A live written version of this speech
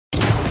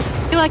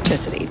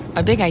Electricity,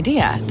 a big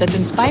idea that's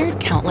inspired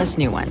countless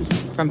new ones.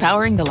 From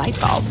powering the light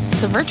bulb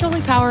to virtually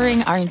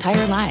powering our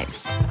entire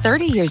lives.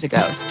 30 years ago,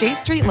 State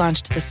Street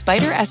launched the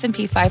Spider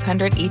S&P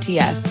 500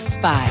 ETF,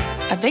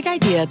 SPY. A big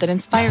idea that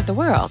inspired the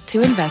world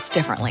to invest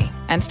differently.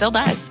 And still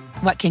does.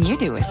 What can you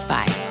do with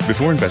SPY?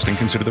 Before investing,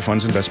 consider the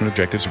fund's investment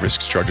objectives,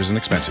 risks, charges, and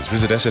expenses.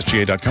 Visit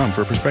ssga.com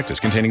for a prospectus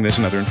containing this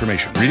and other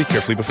information. Read it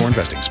carefully before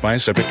investing. SPY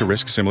is subject to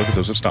risks similar to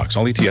those of stocks.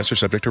 All ETFs are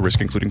subject to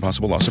risk, including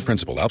possible loss of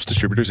principal. Alps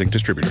Distributors, Inc.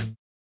 Distributor.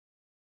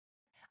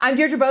 I'm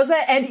Deirdre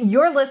Boza, and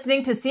you're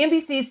listening to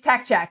CNBC's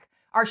Tech Check.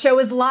 Our show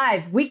is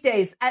live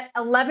weekdays at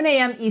 11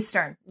 a.m.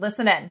 Eastern.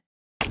 Listen in.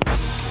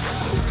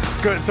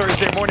 Good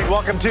Thursday morning.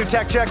 Welcome to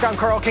Tech Check. I'm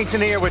Carl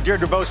Quintanilla with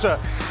Deirdre Boza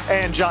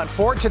and John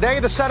Ford. Today,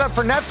 the setup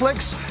for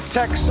Netflix.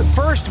 Tech's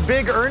first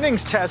big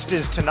earnings test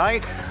is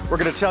tonight. We're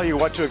going to tell you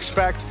what to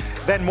expect.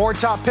 Then more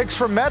top picks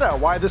for Meta,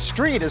 why the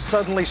street is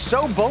suddenly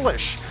so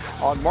bullish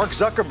on Mark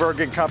Zuckerberg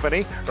and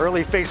company.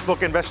 Early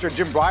Facebook investor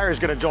Jim Breyer is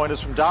going to join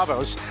us from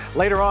Davos.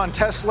 Later on,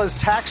 Tesla's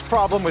tax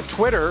problem with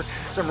Twitter.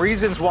 Some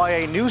reasons why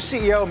a new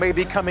CEO may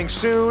be coming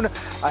soon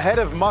ahead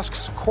of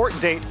Musk's court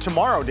date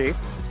tomorrow, Dee.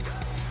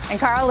 And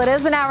Carl, it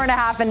is an hour and a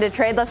half into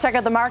trade. Let's check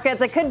out the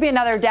markets. It could be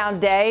another down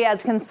day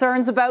as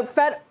concerns about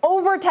Fed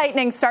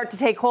over-tightening start to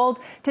take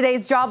hold.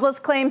 Today's jobless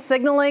claim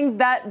signaling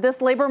that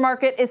this labor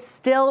market is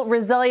still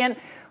resilient.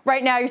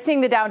 Right now, you're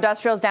seeing the Dow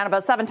Industrials down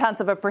about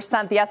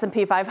 0.7%, the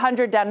S&P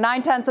 500 down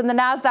 0.9, and the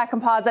NASDAQ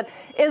Composite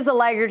is the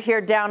laggard here,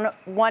 down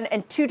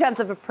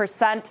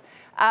 1.2%.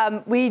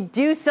 We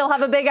do still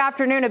have a big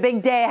afternoon, a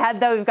big day ahead,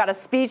 though. We've got a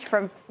speech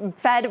from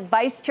Fed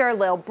Vice Chair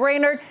Lil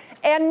Brainerd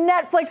and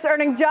Netflix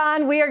earning.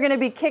 John, we are going to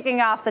be kicking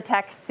off the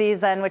tech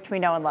season, which we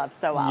know and love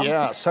so well.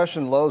 Yeah,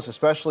 session lows,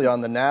 especially on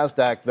the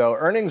NASDAQ, though.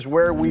 Earnings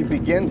where we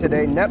begin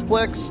today.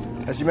 Netflix,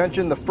 as you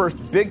mentioned, the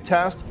first big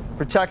test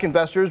for tech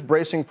investors,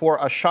 bracing for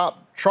a sharp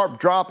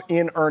drop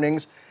in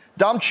earnings.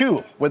 Dom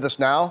Chu with us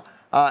now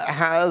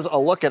has a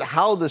look at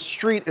how the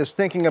street is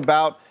thinking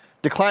about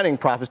declining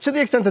profits, to the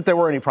extent that there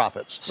were any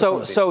profits.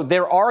 So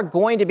there are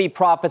going to be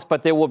profits,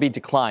 but there will be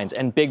declines,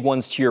 and big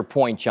ones to your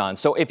point, John.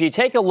 So if you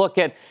take a look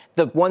at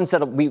the ones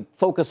that we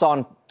focus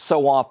on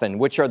so often,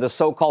 which are the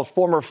so-called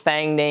former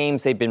FANG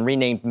names, they've been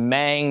renamed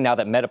Mang now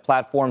that Meta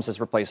Platforms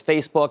has replaced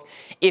Facebook.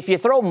 If you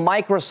throw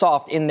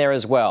Microsoft in there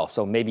as well,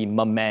 so maybe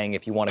Mang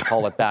if you want to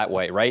call it that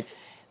way, right?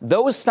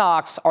 Those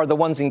stocks are the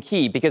ones in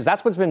key because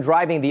that's what's been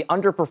driving the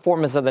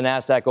underperformance of the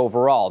NASDAQ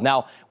overall.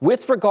 Now,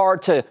 with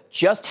regard to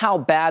just how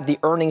bad the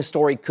earnings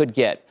story could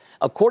get,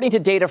 according to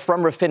data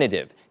from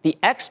Refinitiv, the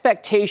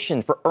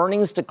expectation for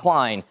earnings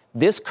decline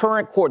this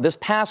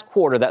past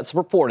quarter that's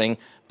reporting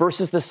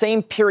versus the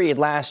same period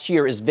last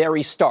year is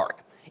very stark.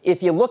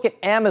 If you look at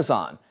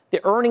Amazon,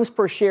 the earnings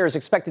per share is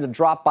expected to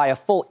drop by a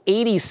full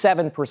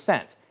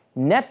 87%.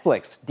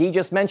 Netflix, Dee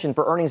just mentioned,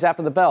 for earnings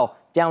after the bell,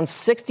 down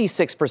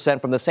 66%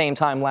 from the same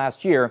time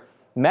last year.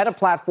 Meta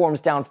Platforms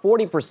down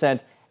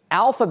 40%.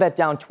 Alphabet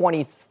down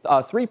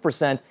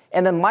 23%.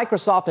 And then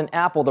Microsoft and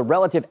Apple, the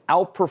relative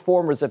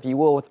outperformers, if you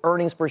will, with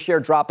earnings per share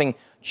dropping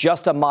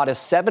just a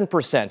modest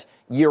 7%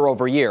 year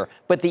over year.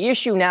 But the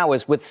issue now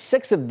is with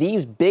 6 of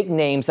these big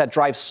names that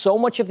drive so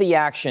much of the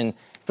action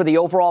for the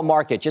overall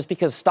market, just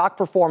because stock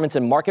performance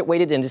and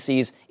market-weighted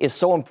indices is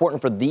so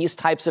important for these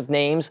types of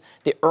names,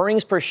 the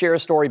earnings per share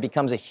story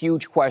becomes a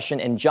huge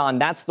question. And, John,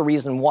 that's the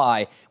reason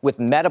why, with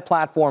Meta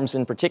Platforms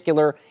in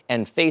particular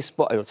and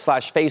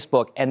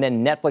Facebook, and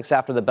then Netflix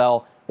after the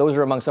bell, those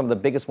are among some of the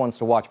biggest ones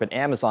to watch. But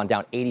Amazon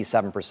down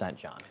 87%,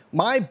 John.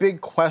 My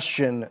big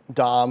question,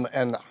 Dom,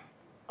 and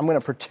I'm going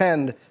to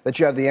pretend that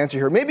you have the answer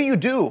here. Maybe you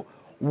do.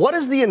 What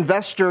does the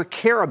investor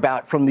care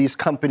about from these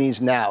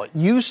companies now? It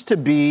used to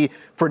be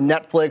for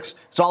Netflix,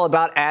 it's all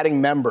about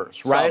adding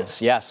members, right?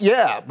 Subs, yes.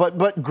 Yeah,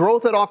 but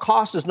growth at all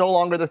costs is no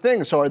longer the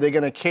thing. So are they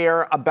going to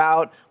care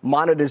about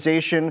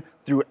monetization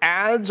through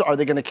ads? Are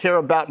they going to care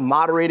about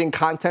moderating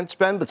content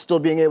spend but still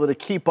being able to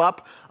keep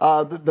up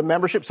the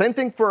membership? Same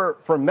thing for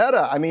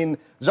Meta. I mean,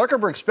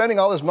 Zuckerberg's spending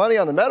all this money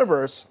on the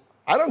metaverse.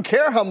 I don't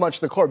care how much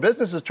the core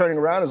business is turning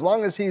around as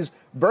long as he's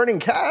burning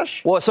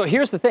cash. Well, so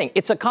here's the thing.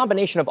 It's a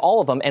combination of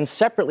all of them and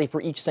separately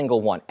for each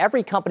single one.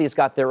 Every company's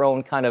got their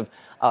own kind of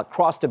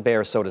cross to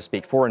bear, so to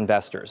speak, for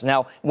investors.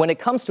 Now, when it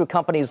comes to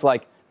companies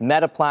like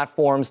Meta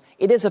Platforms,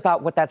 it is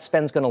about what that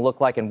spend's going to look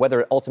like and whether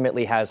it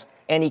ultimately has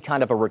any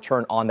kind of a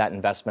return on that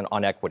investment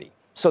on equity.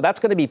 So that's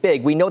going to be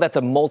big. We know that's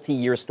a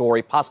multi-year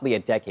story, possibly a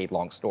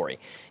decade-long story.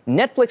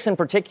 Netflix in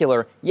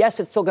particular,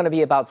 yes, it's still going to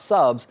be about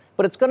subs,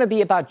 but it's going to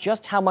be about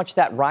just how much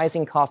that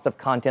rising cost of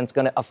content is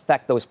going to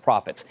affect those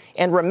profits.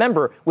 And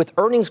remember, with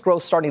earnings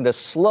growth starting to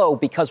slow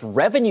because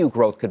revenue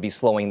growth could be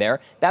slowing there,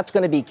 that's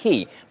going to be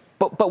key.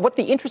 But what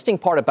the interesting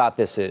part about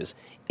this is,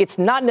 it's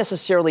not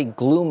necessarily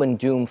gloom and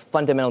doom,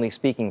 fundamentally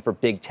speaking, for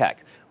big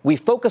tech. We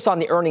focus on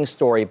the earnings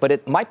story, but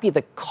it might be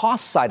the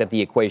cost side of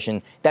the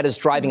equation that is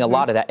driving a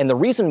lot of that. And the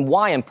reason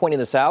why I'm pointing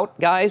this out,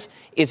 guys,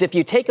 is if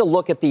you take a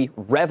look at the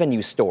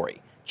revenue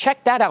story,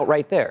 check that out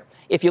right there.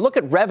 If you look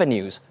at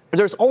revenues,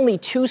 there's only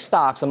 2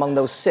 stocks among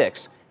those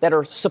 6 that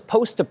are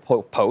supposed to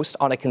post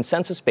on a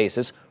consensus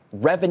basis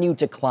revenue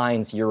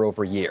declines year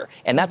over year.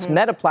 And that's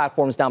Meta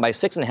Platforms down by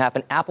 6.5%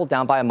 and Apple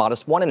down by a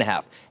modest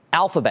 1.5%.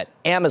 Alphabet,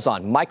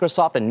 Amazon,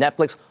 Microsoft, and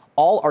Netflix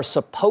all are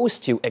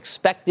supposed to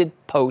expected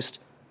post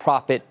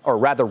profit, or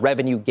rather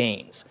revenue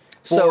gains.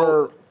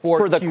 So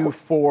for the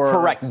Q4,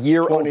 correct,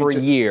 year over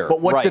year.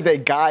 But what did they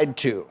guide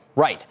to?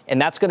 Right. And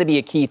that's going to be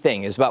a key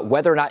thing, is about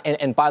whether or not,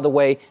 and by the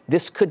way,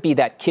 this could be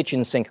that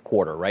kitchen sink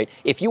quarter, right?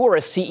 If you were a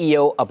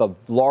CEO of a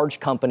large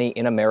company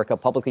in America,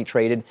 publicly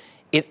traded,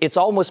 it's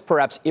almost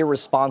perhaps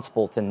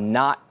irresponsible to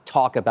not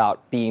talk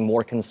about being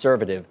more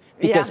conservative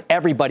because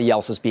everybody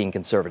else is being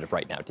conservative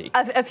right now, Dee.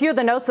 A few of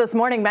the notes this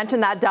morning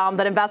mentioned that, Dom,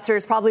 that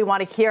investors probably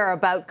want to hear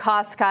about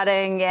cost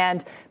cutting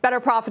and better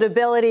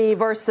profitability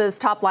versus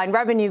top line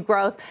revenue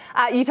growth.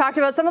 You talked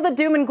about some of the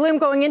doom and gloom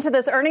going into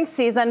this earnings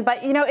season, but,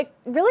 it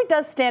really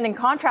does stand in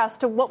contrast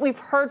to what we've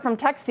heard from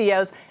tech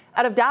CEOs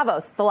out of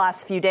Davos the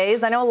last few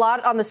days. I know a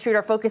lot on the street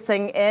are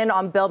focusing in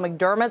on Bill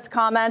McDermott's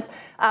comments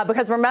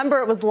because remember,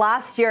 it was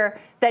last year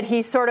that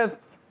he sort of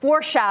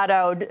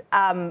foreshadowed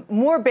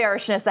more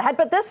bearishness ahead.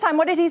 But this time,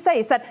 what did he say?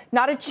 He said,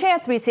 not a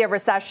chance we see a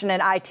recession in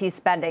IT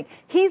spending.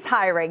 He's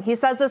hiring. He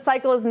says the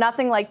cycle is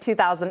nothing like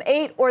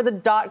 2008 or the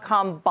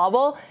dot-com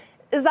bubble.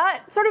 Is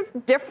that sort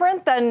of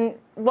different than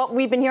what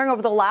we've been hearing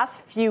over the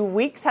last few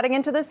weeks heading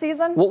into this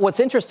season? Well, what's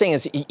interesting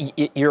is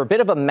you're a bit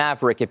of a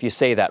maverick if you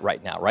say that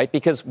right now, right?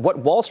 Because what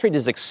Wall Street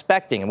is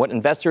expecting and what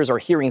investors are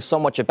hearing so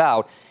much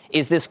about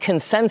is this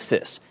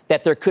consensus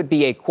that there could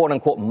be a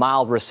quote-unquote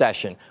mild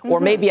recession or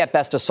maybe at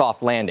best a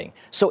soft landing.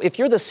 So if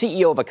you're the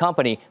CEO of a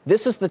company,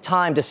 this is the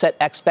time to set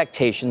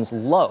expectations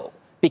low.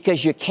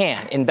 Because you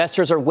can.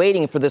 Investors are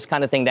waiting for this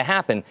kind of thing to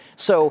happen.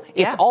 So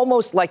it's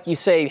almost like you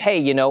say,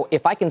 hey,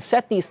 if I can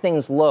set these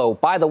things low,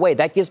 by the way,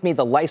 that gives me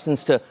the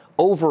license to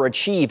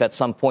overachieve at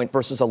some point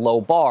versus a low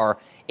bar.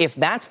 If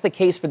that's the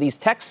case for these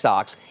tech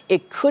stocks,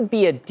 it could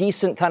be a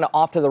decent kind of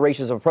off to the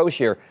races approach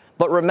here.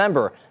 But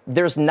remember,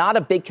 there's not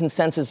a big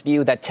consensus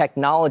view that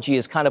technology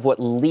is kind of what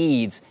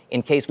leads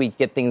in case we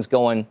get things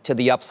going to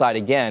the upside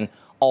again.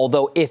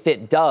 Although if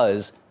it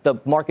does, the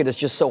market is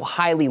just so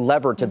highly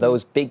levered to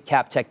those big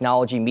cap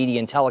technology, media,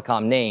 and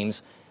telecom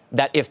names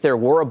that if there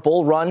were a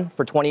bull run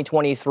for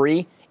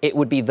 2023, it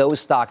would be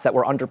those stocks that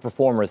were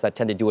underperformers that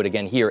tend to do it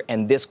again here.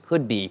 And this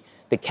could be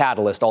the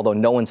catalyst, although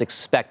no one's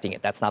expecting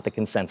it. That's not the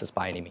consensus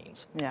by any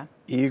means. Yeah.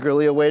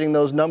 Eagerly awaiting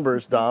those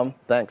numbers, Dom.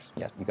 Thanks.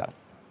 Yeah, you got it.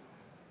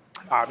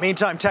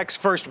 Meantime, tech's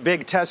first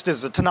big test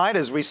is tonight,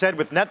 as we said,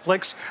 with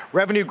Netflix.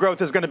 Revenue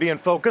growth is going to be in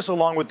focus,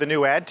 along with the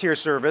new ad tier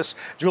service.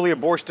 Julia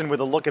Borston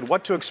with a look at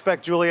what to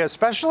expect, Julia,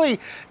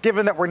 especially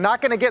given that we're not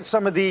going to get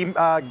some of the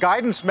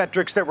guidance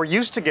metrics that we're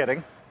used to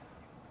getting.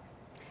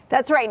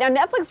 That's right. Now,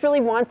 Netflix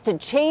really wants to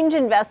change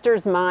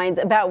investors' minds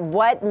about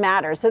what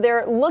matters. So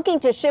they're looking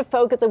to shift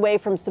focus away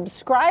from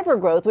subscriber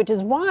growth, which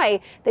is why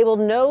they will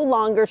no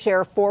longer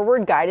share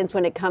forward guidance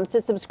when it comes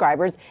to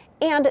subscribers.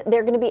 And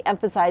they're going to be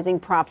emphasizing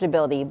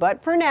profitability.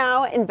 But for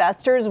now,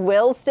 investors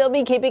will still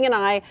be keeping an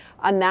eye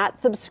on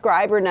that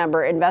subscriber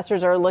number.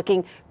 Investors are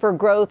looking for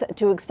growth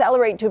to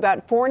accelerate to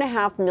about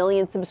 4.5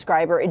 million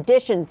subscriber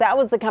additions. That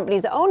was the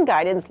company's own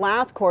guidance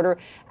last quarter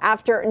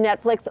after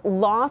Netflix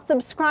lost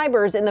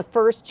subscribers in the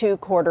first 2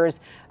 quarters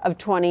of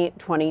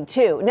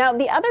 2022. Now,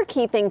 the other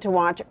key thing to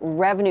watch,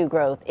 revenue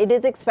growth. It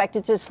is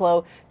expected to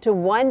slow to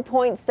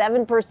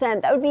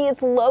 1.7%. That would be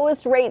its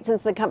lowest rate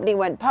since the company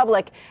went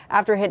public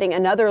after hitting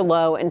another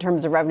low in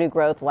terms of revenue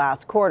growth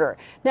last quarter.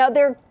 Now,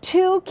 there are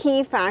 2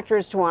 key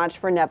factors to watch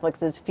for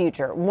Netflix's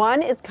future.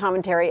 One is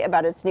commentary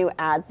about its new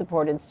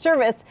ad-supported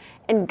service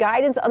and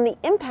guidance on the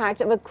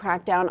impact of a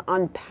crackdown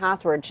on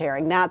password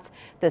sharing. That's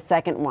the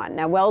second one.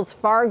 Now, Wells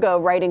Fargo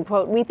writing,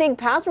 quote, "We think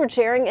password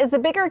sharing is the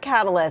bigger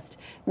catalyst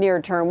near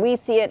term. We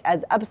see it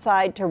as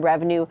upside to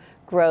revenue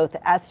growth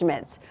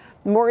estimates."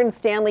 Morgan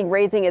Stanley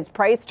raising its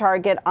price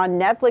target on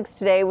Netflix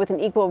today with an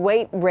equal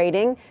weight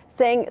rating,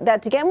 saying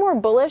that to get more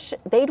bullish,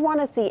 they'd want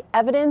to see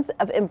evidence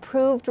of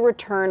improved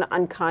return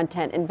on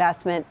content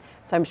investment.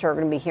 So I'm sure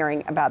we're going to be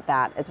hearing about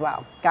that as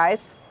well.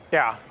 Guys?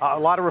 Yeah, a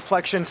lot of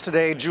reflections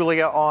today,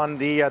 Julia, on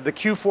the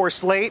Q4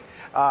 slate,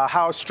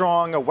 how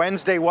strong a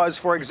Wednesday was,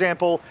 for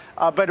example.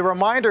 But a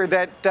reminder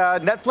that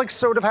Netflix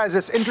sort of has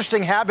this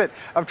interesting habit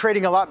of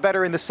trading a lot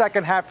better in the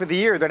second half of the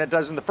year than it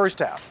does in the first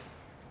half.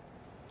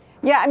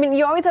 Yeah, I mean,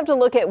 you always have to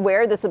look at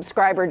where the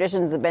subscriber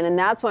additions have been, and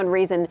that's one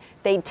reason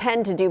they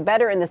tend to do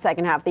better in the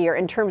second half of the year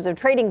in terms of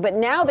trading. But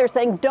now they're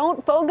saying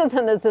don't focus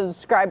on the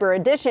subscriber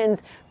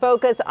additions,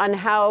 focus on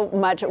how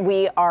much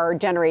we are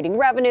generating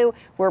revenue.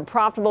 We're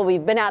profitable.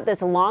 We've been at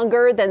this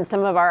longer than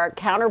some of our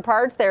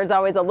counterparts. There's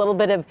always a little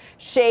bit of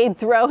shade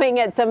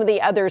throwing at some of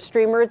the other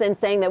streamers and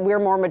saying that we're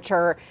more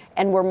mature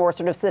and we're more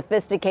sort of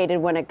sophisticated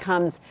when it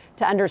comes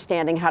to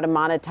understanding how to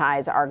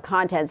monetize our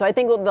content. So I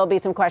think there'll be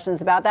some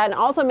questions about that. And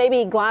also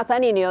maybe Glass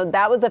Onion,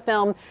 that was a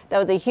film that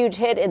was a huge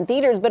hit in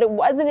theaters, but it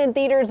wasn't in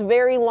theaters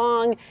very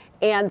long.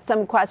 And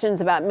some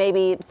questions about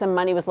maybe some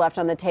money was left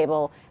on the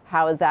table.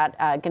 How is that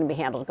going to be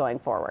handled going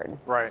forward?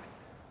 Right.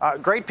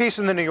 Great piece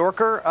in the New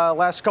Yorker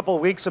last couple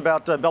of weeks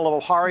about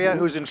Bella Bajaria,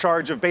 who's in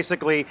charge of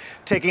basically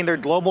taking their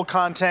global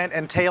content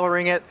and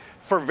tailoring it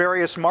for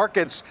various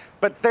markets.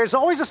 But there's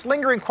always this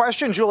lingering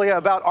question, Julia,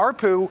 about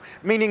ARPU,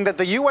 meaning that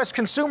the U.S.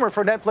 consumer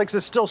for Netflix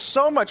is still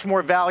so much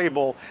more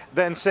valuable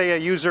than, say, a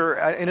user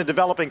in a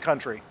developing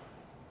country.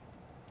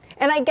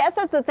 And I guess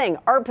that's the thing,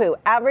 ARPU,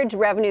 average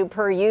revenue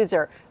per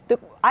user.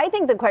 I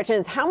think the question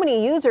is how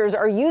many users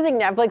are using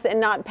Netflix and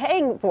not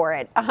paying for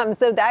it?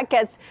 So that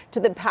gets to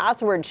the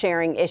password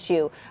sharing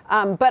issue.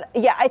 But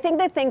yeah, I think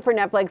the thing for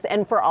Netflix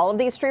and for all of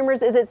these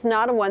streamers is it's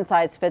not a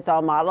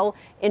one-size-fits-all model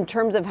in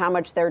terms of how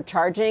much they're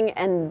charging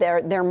and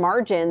their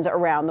margins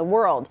around the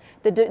world.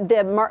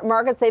 The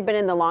markets they've been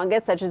in the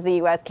longest, such as the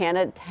U.S.,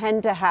 Canada,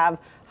 tend to have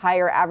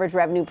higher average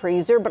revenue per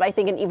user. But I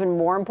think an even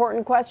more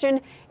important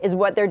question is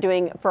what they're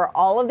doing for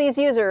all of these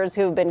users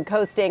who've been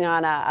coasting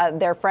on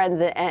their friends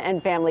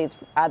and families,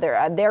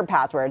 their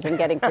passwords and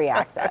getting free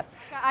access.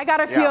 I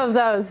got a few of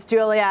those,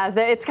 Julia.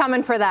 It's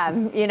coming for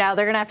them. You know,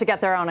 they're going to have to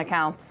get their own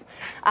accounts.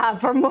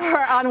 For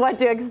more on what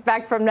to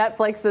expect from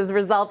Netflix's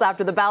results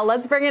after the bell,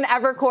 let's bring in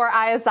Evercore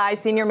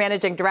ISI Senior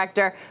Managing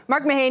Director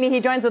Mark Mahaney. He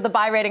joins with a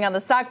buy rating on the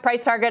stock,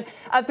 price target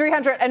of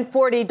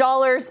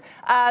 $340.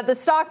 The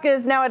stock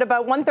is now at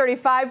about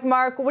 $135.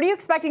 Mark, what are you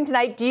expecting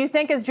tonight? Do you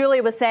think, as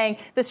Julia was saying,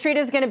 the street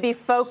is going to be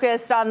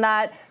focused on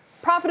that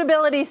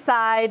profitability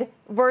side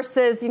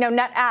versus,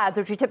 net ads,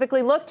 which we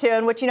typically look to,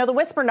 and which, the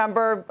whisper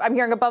number, I'm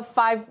hearing above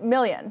 5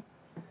 million?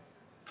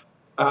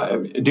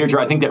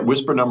 Deirdre, I think that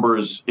whisper number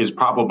is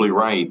probably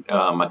right.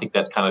 I think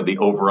that's kind of the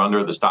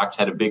over-under. The stock's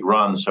had a big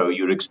run, so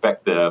you'd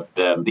expect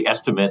the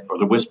estimate or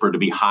the whisper to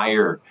be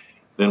higher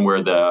than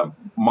where the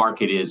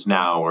market is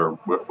now or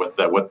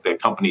what the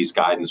company's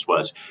guidance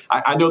was.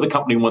 I know the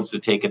company wants to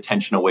take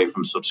attention away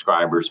from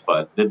subscribers,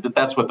 but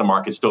that's what the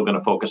market's still going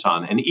to focus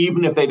on. And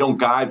even if they don't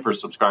guide for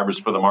subscribers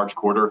for the March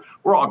quarter,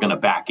 we're all going to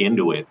back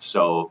into it.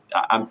 So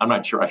I'm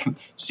not sure I can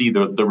see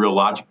the real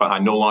logic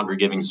behind no longer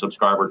giving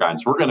subscriber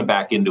guidance. We're going to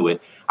back into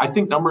it. I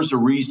think numbers are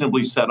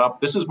reasonably set up.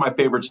 This is my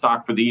favorite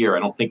stock for the year. I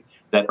don't think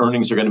that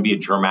earnings are going to be a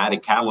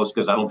dramatic catalyst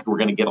because I don't think we're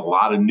going to get a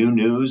lot of new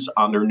news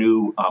on their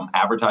new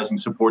advertising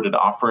supported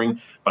offering.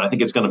 But I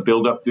think it's going to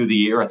build up through the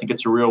year. I think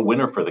it's a real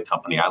winner for the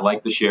company. I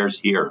like the shares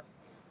here.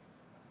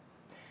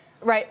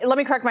 Right. Let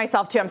me correct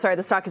myself, too. I'm sorry.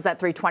 The stock is at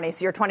 $320,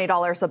 so you're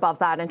 $20 above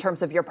that in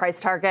terms of your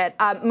price target.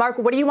 Mark,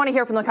 what do you want to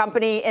hear from the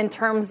company in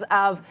terms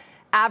of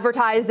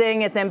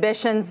advertising, its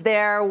ambitions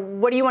there?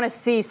 What do you want to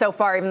see so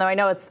far, even though I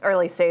know it's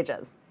early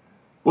stages?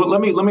 Well,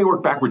 let me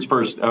work backwards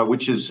first,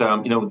 which is,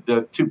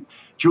 the two,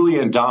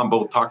 Julia and Dom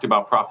both talked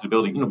about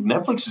profitability.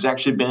 Netflix has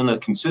actually been a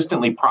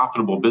consistently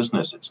profitable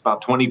business. It's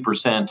about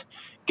 20%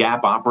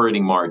 GAAP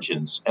operating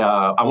margins.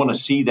 I want to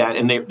see that.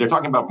 And they're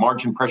talking about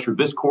margin pressure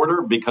this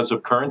quarter because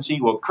of currency.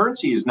 Well,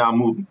 currency is now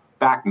moving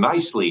back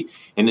nicely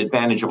in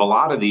advantage of a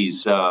lot of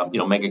these,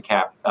 mega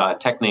cap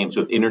tech names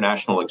with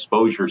international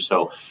exposure.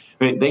 So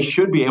they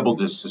should be able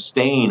to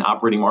sustain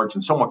operating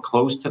margins somewhat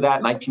close to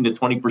that 19 to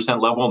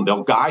 20% level, and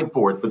they'll guide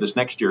for it for this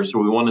next year. So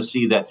we want to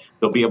see that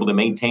they'll be able to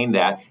maintain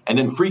that. And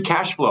then free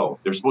cash flow.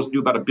 They're supposed to do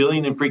about $1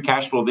 billion in free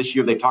cash flow this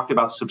year. They talked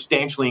about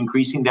substantially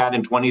increasing that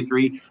in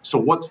 23. So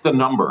what's the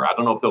number? I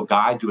don't know if they'll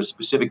guide to a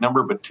specific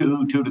number, but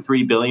 $2 to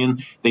 $3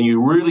 billion. Then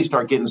you really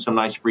start getting some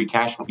nice free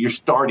cash flow. You're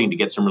starting to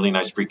get some really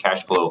nice free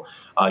cash flow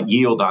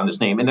yield on this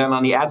name. And then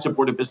on the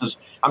ad-supported business,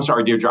 I'm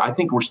sorry, Deirdre, I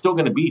think we're still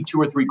going to be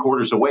 2 or 3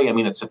 quarters away. I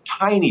mean, it's a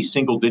tiny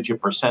single-digit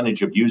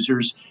percentage of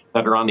users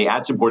that are on the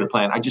ad-supported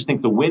plan. I just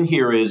think the win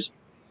here is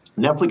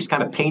Netflix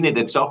kind of painted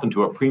itself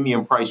into a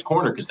premium price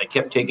corner because they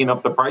kept taking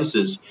up the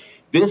prices.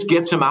 This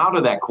gets them out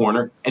of that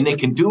corner, and they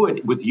can do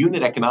it with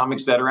unit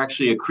economics that are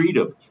actually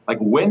accretive. Like,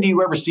 when do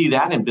you ever see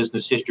that in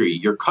business history?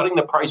 You're cutting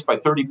the price by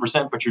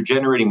 30%, but you're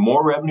generating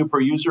more revenue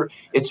per user.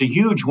 It's a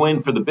huge win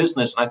for the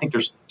business, and I think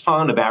there's a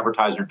ton of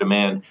advertiser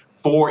demand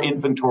for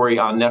inventory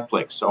on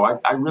Netflix. So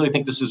I really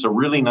think this is a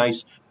really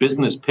nice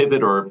business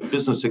pivot or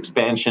business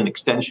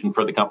extension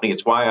for the company.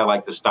 It's why I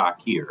like the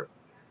stock here.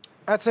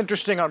 That's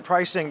interesting on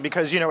pricing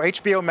because,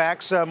 HBO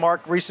Max,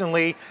 Mark,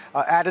 recently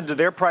added to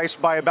their price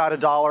by about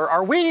 $1.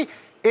 Are we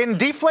in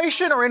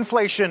deflation or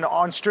inflation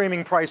on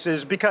streaming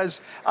prices?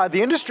 Because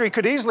the industry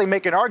could easily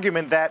make an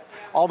argument that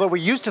although we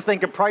used to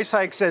think of price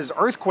hikes as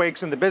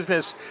earthquakes in the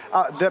business,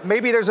 that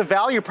maybe there's a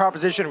value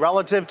proposition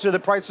relative to the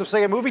price of,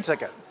 say, a movie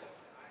ticket.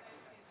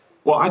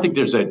 Well, I think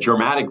there's a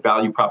dramatic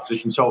value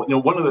proposition. So,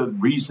 one of the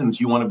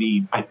reasons you want to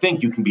be, I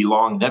think you can be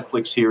long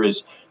Netflix here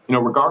is,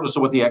 regardless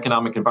of what the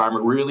economic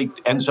environment really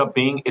ends up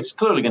being, it's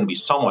clearly going to be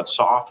somewhat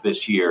soft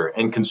this year,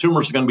 and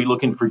consumers are going to be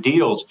looking for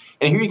deals.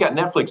 And here you got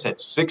Netflix at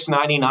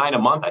 $6.99 a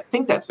month. I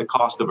think that's the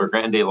cost of a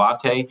grande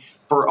latte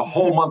for a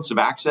whole month's of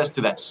access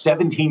to that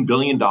 $17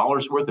 billion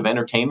worth of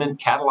entertainment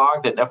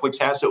catalog that Netflix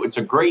has. So it's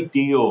a great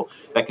deal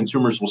that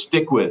consumers will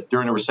stick with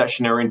during a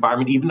recessionary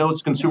environment. Even though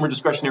it's consumer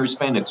discretionary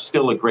spend, it's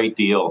still a great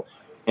deal.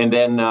 And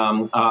then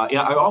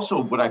I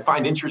also, what I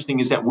find interesting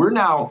is that we're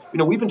now,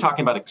 we've been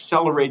talking about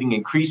accelerating,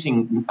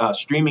 increasing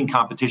streaming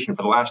competition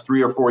for the last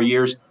 3 or 4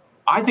 years.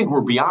 I think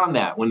we're beyond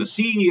that. When the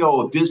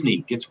CEO of Disney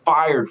gets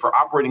fired for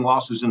operating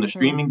losses in the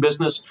streaming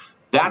business,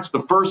 that's the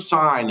first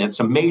sign. It's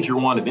a major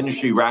one of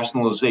industry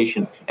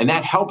rationalization. And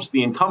that helps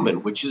the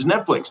incumbent, which is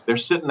Netflix. They're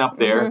sitting up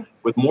there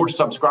with more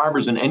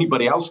subscribers than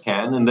anybody else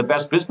can and the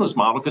best business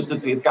model because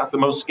they've got the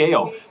most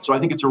scale. So I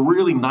think it's a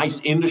really nice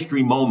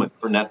industry moment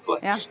for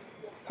Netflix.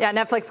 Yeah,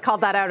 Netflix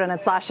called that out in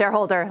its last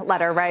shareholder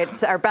letter,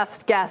 right? Our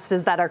best guess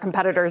is that our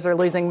competitors are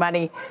losing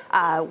money,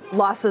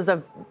 losses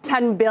of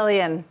 $10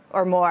 billion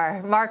or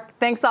more. Mark,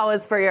 thanks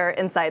always for your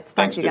insights.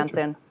 Talk to you again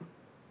soon.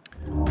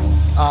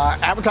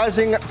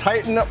 Advertising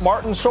titan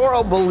Martin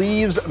Sorrell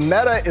believes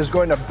Meta is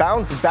going to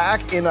bounce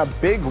back in a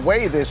big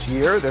way this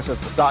year. This as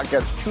the stock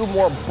gets 2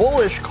 more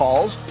bullish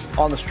calls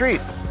on the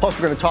street. Plus,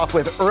 we're going to talk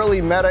with early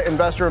Meta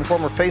investor and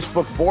former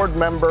Facebook board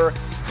member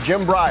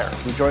Jim Breyer,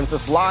 who joins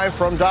us live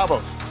from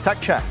Davos. Tech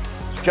Check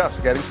is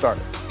just getting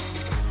started.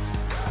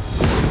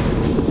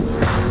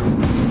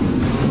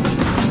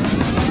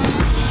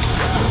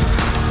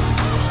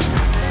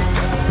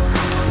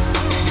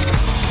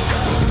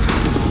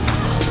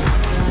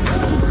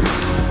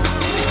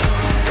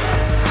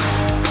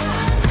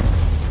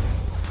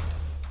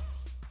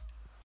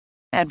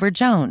 Edward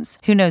Jones,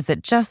 who knows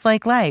that just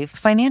like life,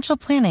 financial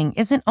planning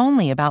isn't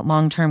only about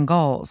long-term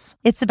goals.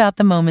 It's about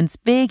the moments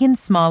big and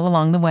small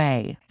along the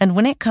way. And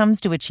when it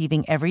comes to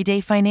achieving everyday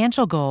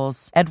financial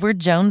goals, Edward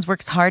Jones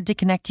works hard to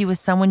connect you with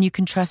someone you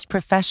can trust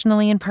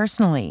professionally and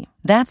personally.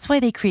 That's why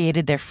they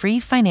created their free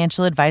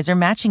financial advisor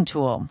matching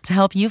tool to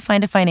help you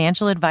find a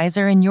financial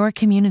advisor in your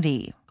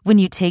community. When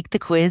you take the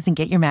quiz and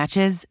get your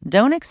matches,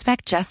 don't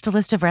expect just a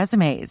list of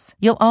resumes.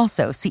 You'll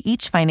also see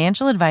each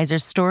financial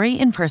advisor's story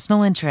and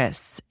personal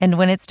interests. And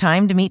when it's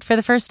time to meet for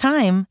the first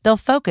time, they'll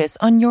focus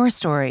on your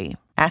story,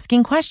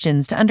 asking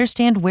questions to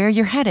understand where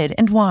you're headed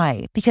and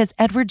why. Because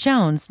Edward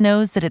Jones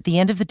knows that at the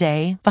end of the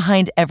day,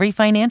 behind every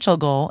financial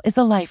goal is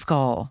a life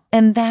goal.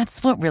 And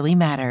that's what really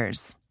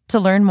matters. To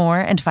learn more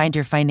and find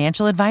your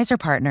financial advisor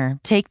partner,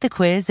 take the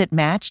quiz at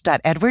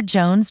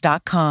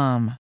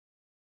match.edwardjones.com.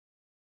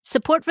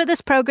 Support for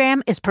this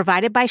program is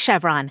provided by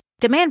Chevron.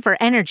 Demand for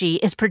energy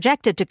is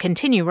projected to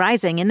continue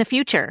rising in the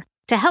future.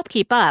 To help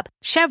keep up,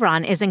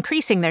 Chevron is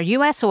increasing their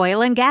U.S.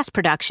 oil and gas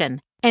production,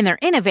 and they're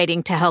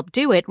innovating to help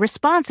do it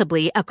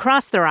responsibly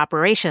across their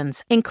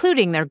operations,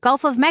 including their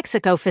Gulf of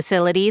Mexico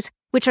facilities,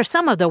 which are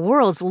some of the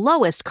world's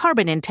lowest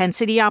carbon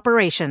intensity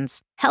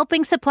operations,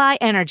 helping supply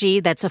energy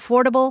that's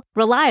affordable,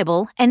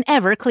 reliable, and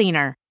ever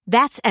cleaner.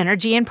 That's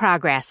energy in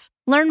progress.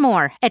 Learn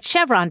more at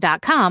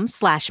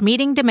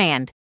chevron.com/meeting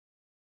demand.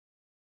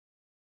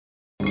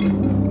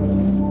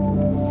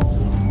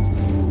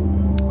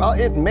 Well,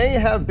 it may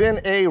have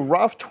been a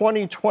rough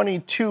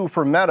 2022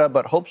 for Meta,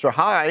 but hopes are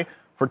high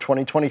for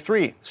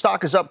 2023.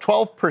 Stock is up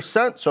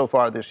 12% so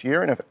far this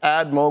year, and if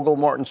ad mogul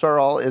Martin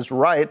Sorrell is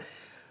right,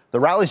 the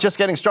rally's just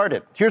getting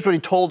started. Here's what he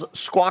told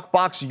Squawk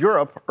Box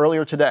Europe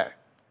earlier today.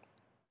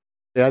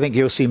 I think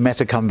you'll see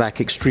Meta come back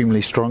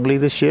extremely strongly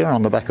this year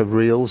on the back of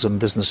Reels and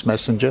Business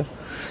Messenger,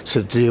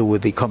 so to deal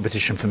with the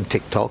competition from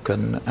TikTok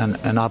and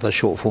other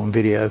short-form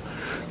video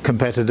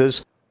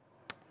competitors.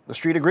 The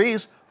street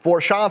agrees. 4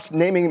 shops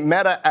naming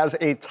Meta as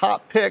a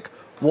top pick.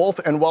 Wolf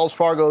and Wells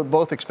Fargo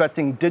both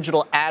expecting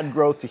digital ad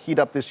growth to heat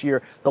up this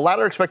year. The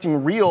latter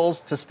expecting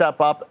Reels to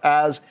step up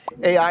as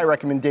AI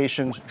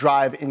recommendations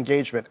drive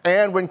engagement.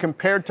 And when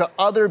compared to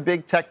other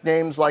big tech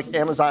names like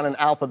Amazon and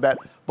Alphabet,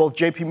 both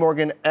JP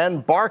Morgan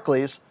and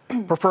Barclays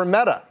prefer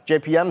Meta.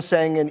 JPM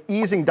saying an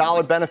easing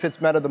dollar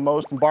benefits Meta the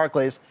most, and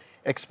Barclays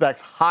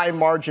expects high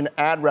margin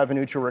ad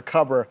revenue to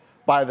recover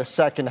by the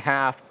second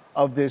half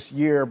of this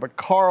year. But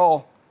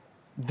Carl,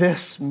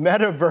 this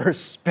metaverse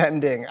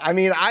spending, I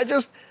mean, I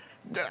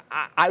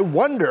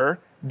wonder,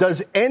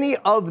 does any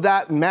of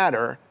that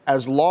matter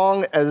as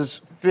long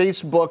as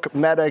Facebook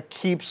Meta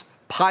keeps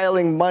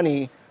piling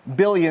money,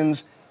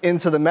 billions,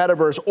 into the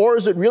metaverse? Or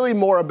is it really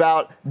more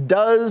about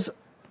does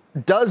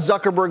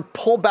Zuckerberg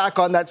pull back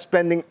on that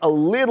spending a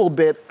little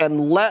bit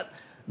and let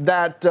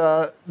that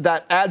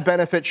ad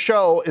benefit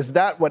show? Is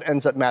that what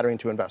ends up mattering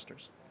to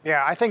investors?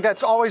 Yeah, I think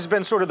that's always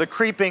been sort of the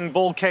creeping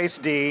bull case,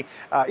 D,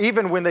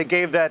 even when they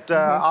gave that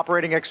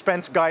operating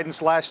expense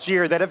guidance last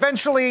year, that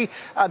eventually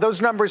those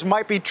numbers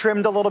might be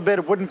trimmed a little bit.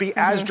 It wouldn't be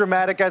as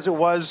dramatic as it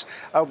was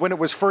when it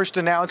was first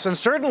announced. And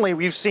certainly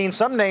we've seen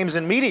some names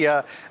in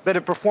media that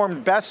have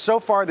performed best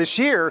so far this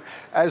year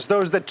as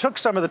those that took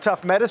some of the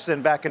tough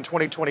medicine back in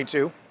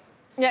 2022.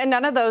 Yeah, and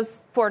none of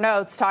those 4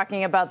 notes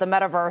talking about the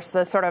metaverse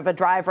as sort of a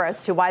driver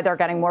as to why they're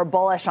getting more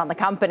bullish on the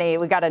company.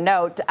 We got a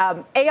note.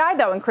 AI,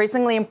 though,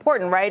 increasingly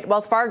important, right?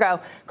 Wells Fargo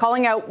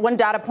calling out one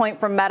data point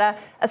from Meta.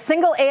 A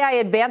single AI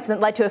advancement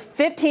led to a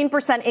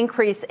 15%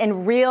 increase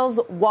in Reels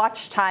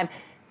watch time.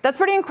 That's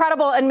pretty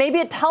incredible, and maybe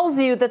it tells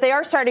you that they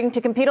are starting to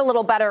compete a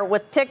little better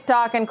with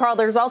TikTok. And, Carl,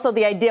 there's also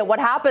the idea what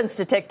happens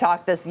to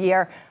TikTok this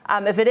year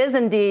if it is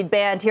indeed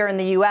banned here in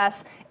the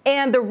U.S.,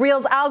 and the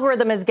Reels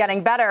algorithm is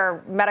getting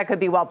better. Meta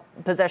could be well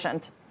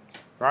positioned.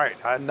 Right.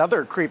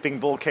 Another creeping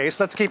bull case.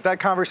 Let's keep that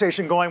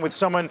conversation going with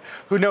someone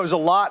who knows a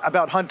lot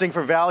about hunting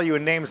for value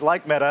in names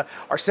like Meta.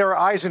 Our Sarah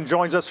Eisen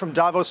joins us from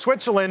Davos,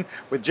 Switzerland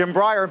with Jim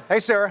Breyer. Hey,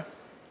 Sarah.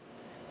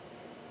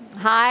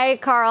 Hi,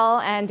 Carl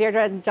and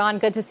Deirdre, John,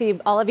 good to see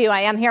all of you. I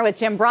am here with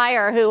Jim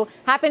Breyer, who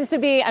happens to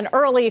be an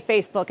early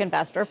Facebook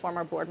investor,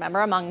 former board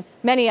member, among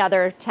many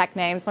other tech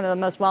names, one of the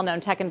most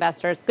well-known tech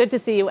investors. Good to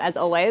see you, as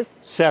always.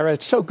 Sarah,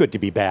 it's so good to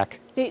be back.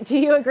 Do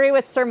you agree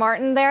with Sir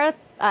Martin there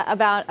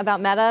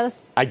about Meta's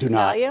I do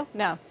not. value?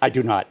 No. I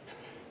do not.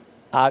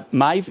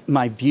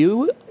 My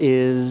view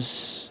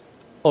is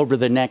over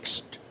the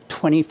next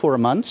 24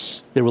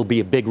 months, there will be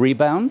a big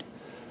rebound.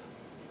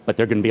 But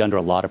they're going to be under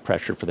a lot of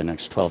pressure for the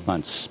next 12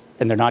 months.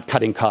 And they're not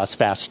cutting costs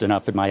fast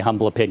enough, in my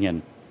humble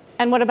opinion.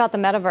 And what about the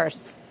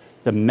metaverse?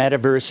 The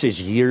metaverse is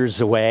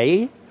years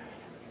away.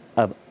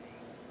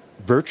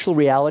 Virtual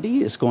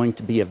reality is going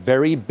to be a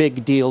very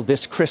big deal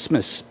this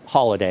Christmas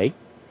holiday.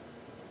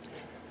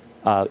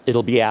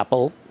 It'll be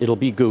Apple, it'll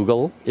be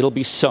Google, it'll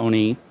be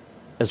Sony,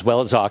 as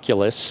well as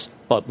Oculus.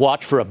 But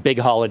watch for a big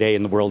holiday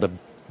in the world of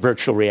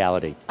virtual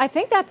reality. I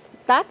think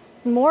that's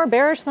more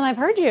bearish than I've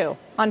heard you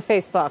on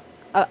Facebook.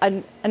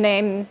 A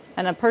name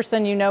and a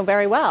person you know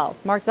very well,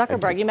 Mark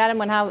Zuckerberg. You met him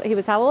when he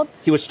was how old?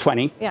 He was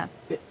 20. Yeah.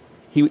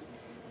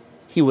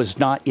 He was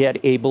not yet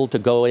able to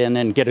go in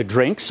and get a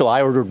drink, so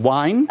I ordered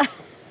wine.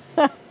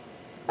 That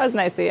was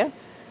nice of you,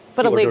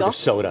 but he illegal. Ordered a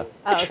soda.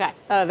 Oh, okay.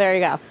 Oh, there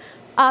you go.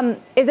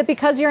 Is it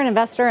because you're an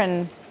investor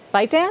in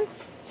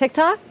ByteDance,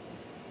 TikTok?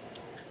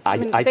 I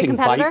think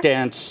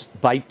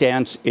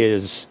ByteDance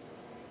is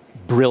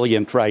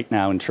brilliant right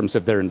now in terms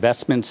of their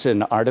investments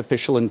in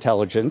artificial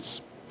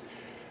intelligence.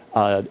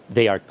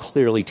 They are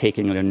clearly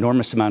taking an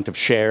enormous amount of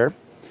share.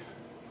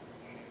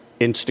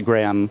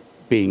 Instagram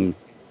being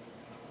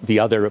the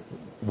other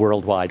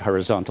worldwide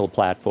horizontal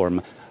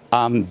platform.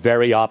 I'm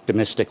very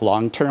optimistic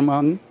long-term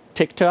on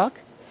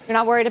TikTok. You're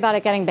not worried about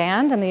it getting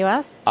banned in the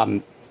U.S.?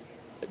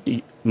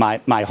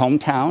 My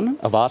hometown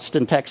of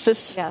Austin,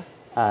 Texas, yes.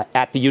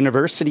 At the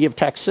University of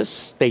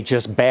Texas, they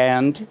just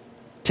banned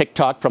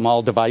TikTok from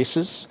all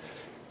devices.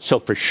 So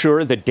for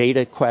sure, the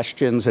data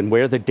questions and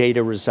where the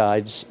data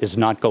resides is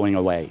not going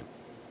away.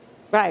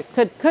 Right.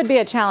 Could be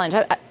a challenge.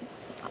 I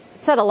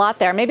said a lot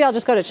there. Maybe I'll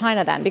just go to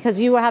China then, because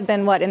you have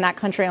been, in that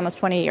country almost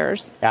 20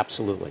 years?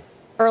 Absolutely.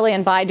 Early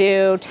in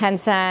Baidu,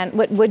 Tencent.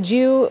 Would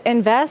you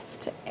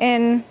invest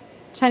in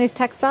Chinese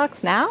tech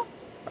stocks now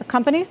or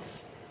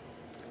companies?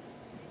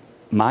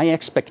 My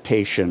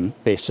expectation,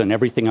 based on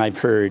everything I've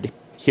heard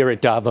here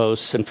at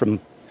Davos and from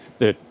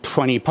the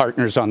 20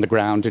 partners on the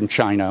ground in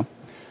China,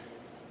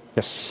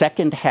 the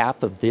second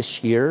half of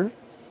this year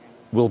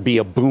will be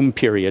a boom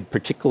period,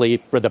 particularly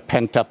for the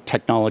pent-up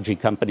technology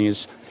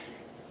companies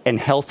and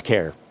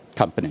healthcare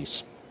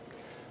companies.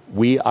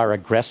 We are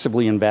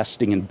aggressively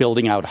investing in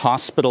building out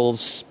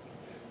hospitals,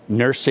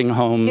 nursing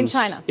homes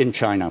in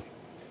China.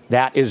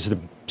 That is the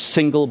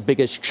single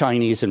biggest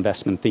Chinese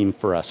investment theme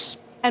for us.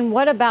 And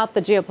what about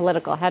the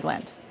geopolitical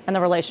headwind and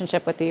the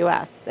relationship with the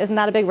U.S.? Isn't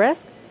that a big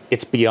risk?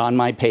 It's beyond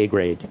my pay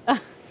grade.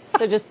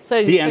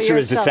 The answer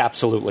is it's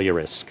absolutely a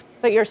risk.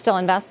 But you're still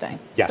investing,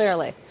 yes.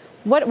 Clearly.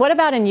 What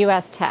about in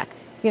U.S. tech?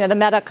 The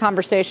Meta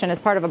conversation is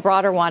part of a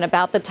broader one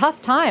about the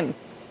tough time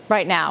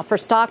right now for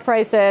stock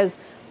prices,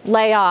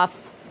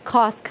 layoffs,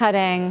 cost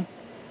cutting.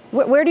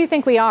 Where do you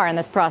think we are in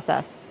this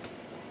process?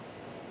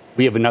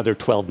 We have another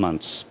 12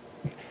 months.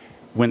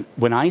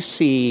 When I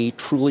see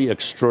truly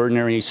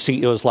extraordinary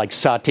CEOs like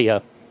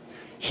Satya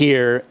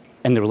here,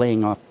 and they're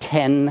laying off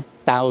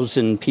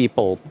 10,000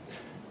 people,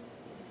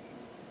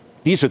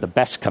 these are the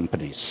best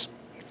companies.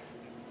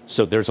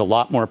 So there's a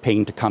lot more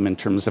pain to come in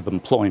terms of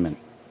employment.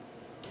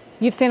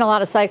 You've seen a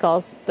lot of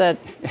cycles, the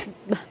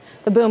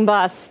boom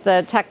bust,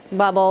 the tech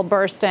bubble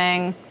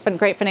bursting,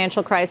 great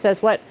financial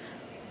crisis. What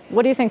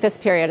do you think this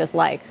period is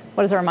like?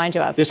 What does it remind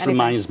you of? This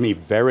reminds me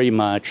very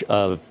much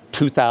of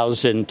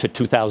 2000 to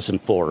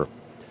 2004.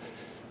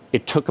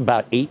 It took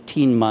about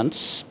 18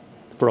 months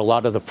for a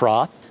lot of the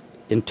froth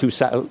in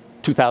 2000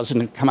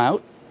 to come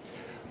out.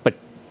 But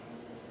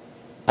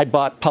I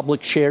bought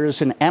public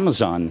shares in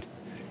Amazon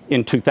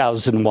in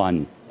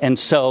 2001. And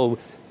so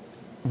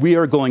we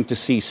are going to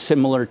see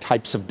similar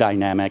types of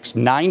dynamics.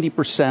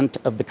 90%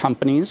 of the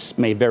companies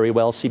may very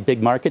well see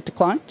big market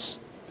declines.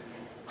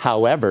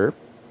 However,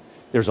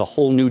 there's a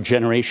whole new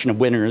generation of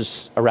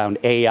winners around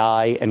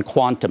AI and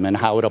quantum and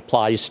how it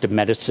applies to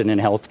medicine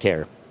and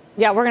healthcare.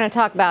 Yeah, we're going to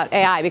talk about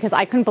AI because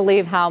I couldn't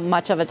believe how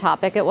much of a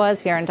topic it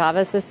was here in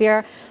Davos this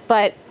year.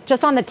 But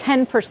just on the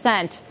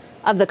 10%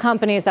 of the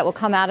companies that will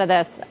come out of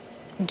this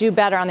do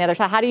better on the other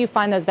side, how do you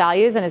find those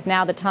values, and is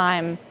now the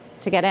time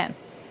to get in?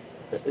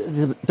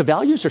 The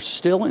values are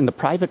still in the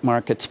private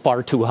markets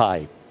far too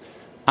high.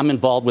 I'm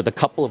involved with a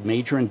couple of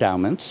major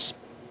endowments.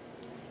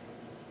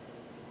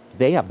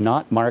 They have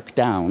not marked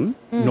down,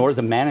 nor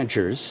the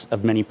managers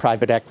of many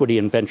private equity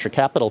and venture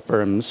capital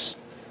firms,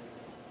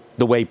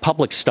 the way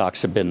public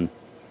stocks have been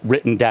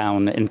written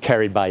down and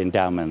carried by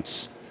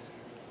endowments.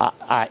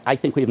 I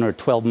think we have another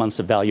 12 months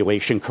of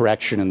valuation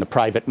correction in the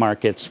private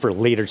markets for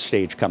later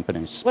stage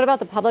companies. What about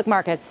the public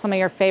markets? Some of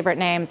your favorite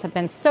names have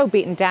been so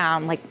beaten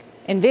down, like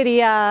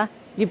NVIDIA.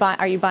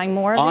 Are you buying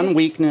more of On these?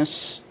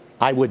 weakness,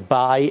 I would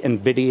buy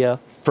NVIDIA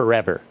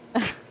forever.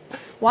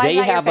 Why is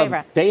that your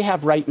favorite? They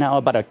have right now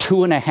about a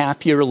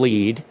 2.5-year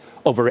lead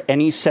over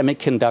any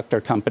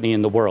semiconductor company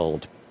in the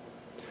world.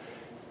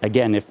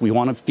 Again, if we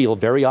want to feel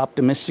very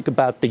optimistic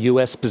about the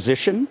U.S.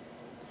 position,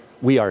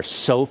 we are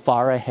so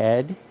far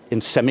ahead in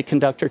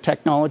semiconductor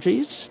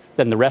technologies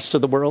than the rest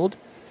of the world.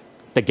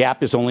 The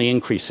gap is only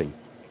increasing.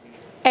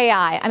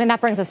 AI. I mean,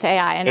 that brings us to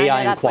AI. And AI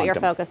I know that's and what you're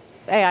quantum. focused,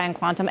 AI and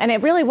quantum. And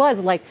it really was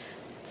like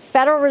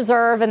Federal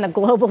Reserve and the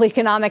global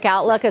economic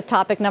outlook is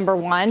topic number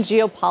one,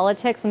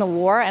 geopolitics and the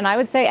war. And I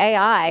would say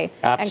AI.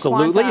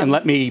 Absolutely. And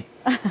let me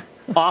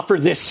offer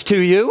this to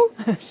you.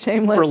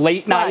 Shameless for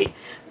late night.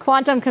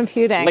 Quantum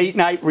computing. Late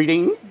night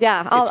reading.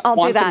 Yeah, I'll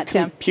do that, Jim.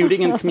 Quantum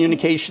computing and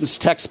communications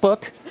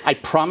textbook. I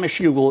promise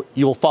you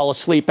will fall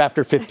asleep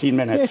after 15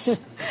 minutes.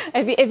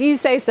 if you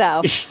say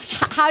so.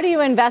 How do you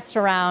invest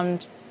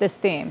around this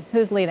theme?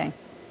 Who's leading?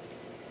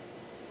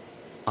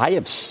 I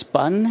have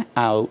spun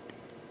out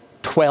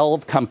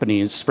 12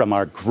 companies from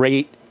our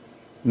great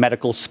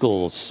medical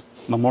schools,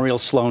 Memorial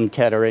Sloan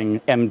Kettering,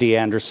 MD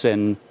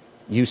Anderson,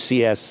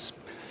 UCSF,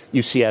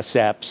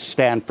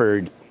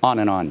 Stanford, on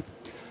and on.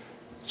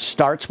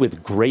 Starts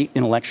with great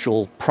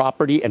intellectual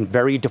property and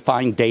very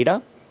defined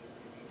data.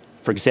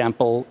 For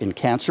example, in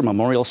cancer,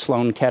 Memorial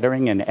Sloan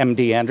Kettering and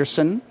MD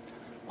Anderson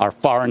are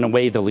far and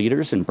away the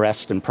leaders in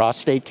breast and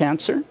prostate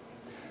cancer.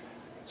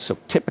 So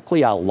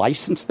typically, I'll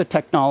license the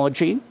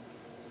technology,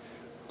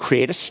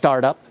 create a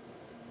startup,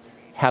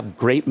 have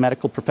great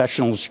medical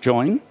professionals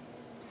join,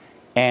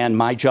 and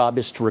my job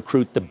is to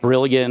recruit the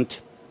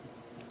brilliant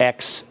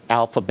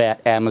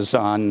Alphabet,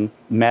 Amazon,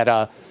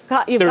 Meta,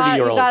 30-year-olds.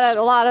 You've got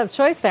a lot of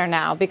choice there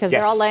now because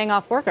Yes. they're all laying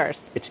off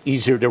workers. It's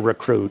easier to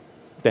recruit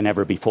than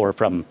ever before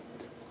from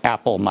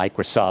Apple,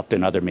 Microsoft,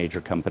 and other major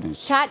companies.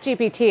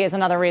 ChatGPT is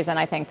another reason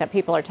I think that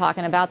people are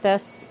talking about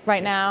this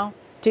right now.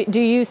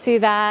 Do you see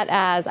that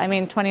as,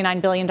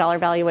 $29 billion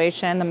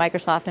valuation, the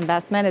Microsoft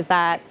investment? Is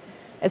that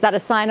a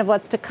sign of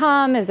what's to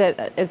come? Is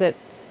it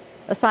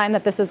a sign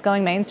that this is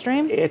going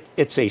mainstream?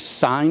 It's a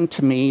sign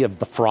to me of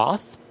the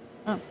froth.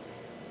 Oh.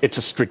 It's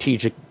a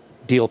strategic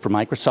deal for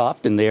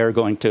Microsoft, and they are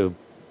going to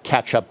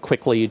catch up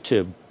quickly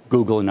to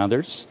Google and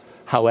others.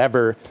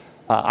 However,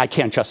 I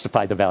can't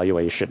justify the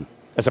valuation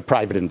as a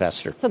private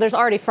investor. So there's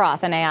already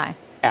froth in AI.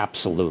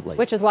 Absolutely.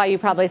 Which is why you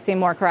probably see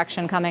more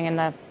correction coming in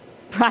the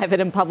private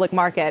and public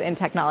market in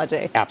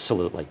technology.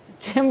 Absolutely.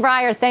 Jim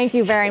Breyer, thank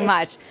you very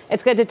much.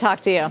 It's good to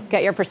talk to you,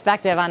 get your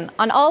perspective on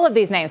all of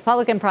these names,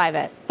 public and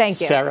private. Thank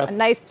you. Sarah, a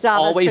nice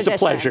Davos always tradition. a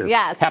pleasure.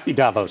 Yes. Happy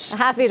Davos.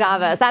 Happy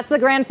Davos. That's the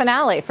grand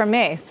finale from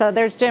me. So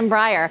there's Jim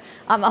Breyer.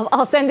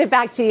 I'll send it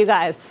back to you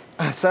guys.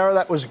 Sarah,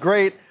 that was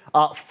great.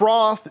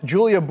 Froth,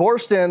 Julia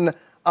Borston,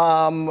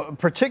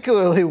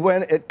 particularly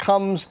when it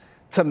comes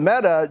to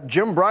Meta,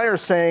 Jim Breyer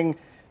saying,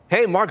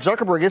 hey, Mark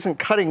Zuckerberg isn't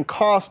cutting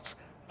costs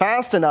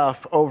fast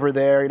enough over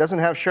there. He doesn't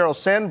have Sheryl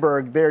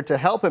Sandberg there to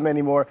help him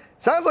anymore.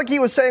 Sounds like he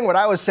was saying what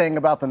I was saying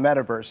about the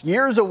metaverse.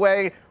 Years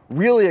away,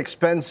 really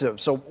expensive.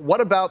 So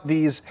what about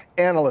these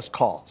analyst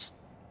calls?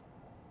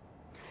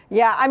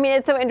 Yeah,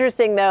 it's so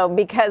interesting, though,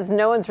 because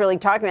no one's really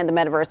talking about the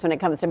metaverse when it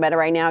comes to Meta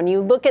right now. And you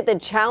look at the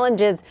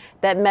challenges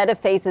that Meta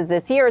faces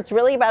this year, it's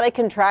really about a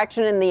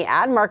contraction in the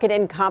ad market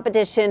and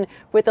competition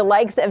with the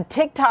likes of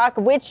TikTok,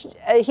 which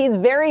he's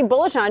very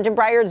bullish on. Jim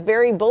Breyer is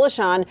very bullish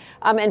on,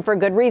 and for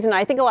good reason.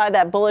 I think a lot of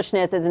that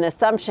bullishness is an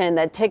assumption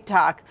that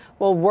TikTok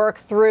will work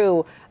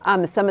through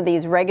some of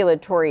these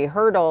regulatory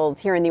hurdles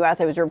here in the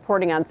U.S. I was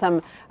reporting on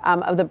some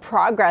of the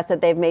progress that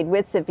they've made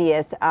with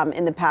CFIUS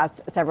in the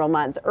past several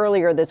months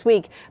earlier this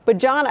week. But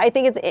John, I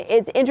think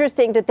it's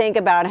interesting to think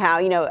about how,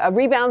 a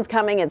rebound's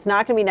coming. It's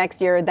not going to be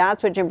next year.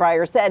 That's what Jim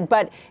Breyer said.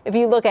 But if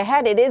you look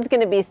ahead, it is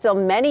going to be still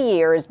many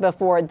years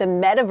before the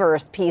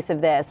metaverse piece of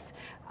this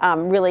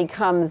really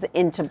comes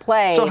into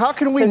play. So how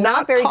can we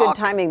not very talk, good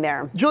timing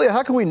there. Julia,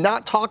 how can we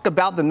not talk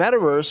about the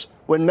metaverse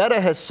when Meta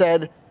has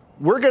said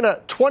we're going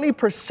to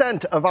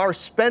 20% of our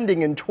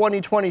spending in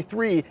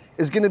 2023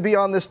 is going to be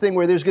on this thing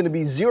where there's going to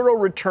be zero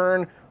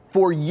return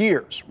for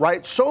years,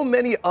 right? So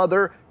many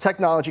other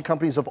technology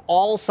companies of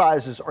all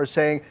sizes are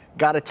saying,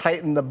 got to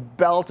tighten the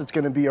belt. It's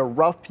going to be a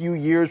rough few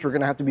years. We're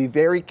going to have to be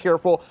very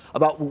careful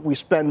about what we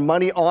spend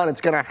money on.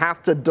 It's going to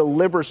have to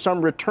deliver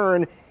some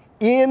return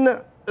in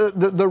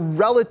the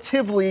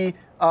relatively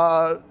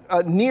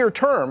near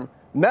term.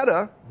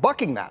 Meta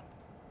bucking that.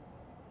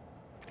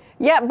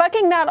 Yeah,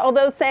 bucking that,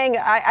 although saying,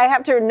 I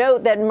have to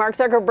note that Mark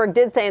Zuckerberg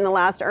did say in the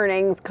last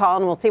earnings call,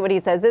 and we'll see what he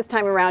says this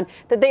time around,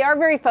 that they are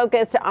very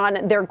focused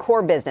on their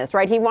core business,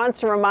 right? He wants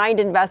to remind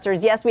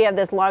investors, yes, we have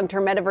this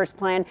long-term metaverse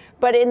plan,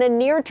 but in the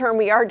near term,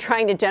 we are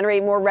trying to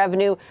generate more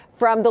revenue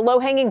from the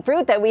low-hanging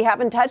fruit that we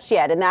haven't touched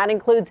yet, and that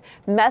includes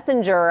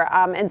Messenger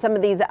and some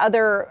of these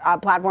other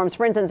platforms.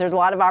 For instance, there's a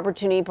lot of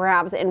opportunity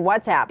perhaps in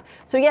WhatsApp.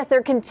 So yes,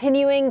 they're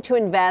continuing to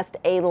invest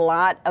a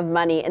lot of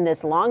money in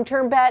this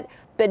long-term bet.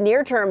 But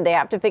near term, they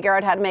have to figure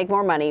out how to make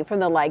more money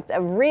from the likes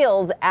of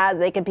Reels as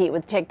they compete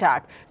with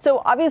TikTok.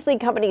 So obviously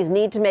companies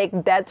need to make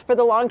bets for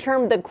the long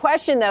term. The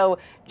question, though,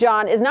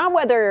 John, is not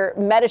whether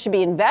Meta should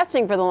be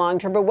investing for the long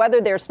term, but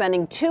whether they're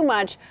spending too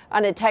much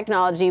on a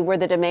technology where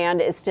the demand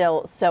is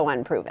still so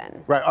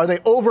unproven. Right. Are they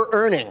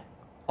over-earning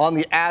on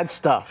the ad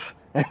stuff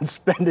and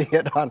spending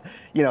it on,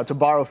 to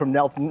borrow from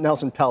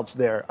Nelson Peltz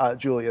there?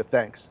 Julia,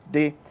 thanks.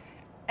 Dee?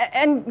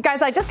 And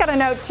guys, I just got to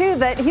note, too,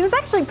 that he was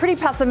actually pretty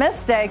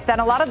pessimistic than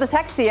a lot of the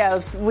tech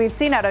CEOs we've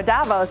seen out of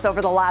Davos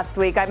over the last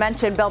week. I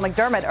mentioned Bill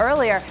McDermott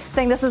earlier,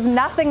 saying this is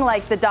nothing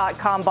like the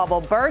dot-com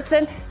bubble burst.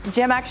 And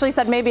Jim actually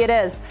said maybe it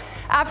is.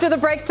 After the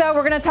break, though,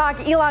 we're going to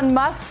talk Elon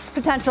Musk's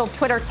potential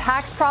Twitter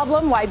tax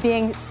problem, why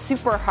being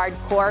super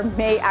hardcore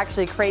may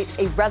actually create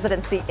a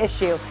residency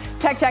issue.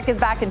 Tech Check is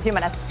back in 2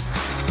 minutes.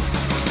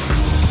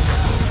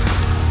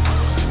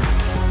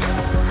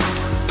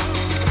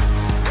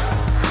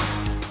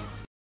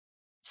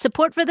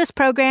 Support for this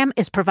program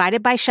is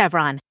provided by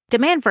Chevron.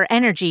 Demand for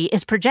energy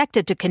is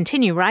projected to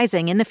continue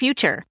rising in the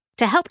future.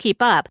 To help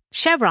keep up,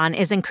 Chevron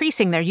is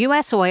increasing their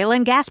U.S. oil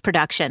and gas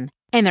production,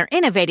 and they're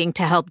innovating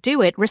to help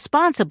do it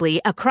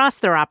responsibly across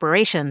their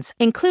operations,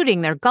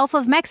 including their Gulf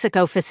of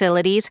Mexico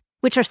facilities,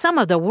 which are some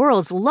of the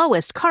world's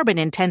lowest carbon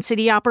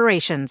intensity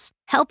operations,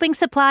 helping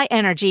supply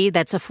energy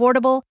that's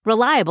affordable,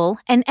 reliable,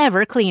 and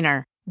ever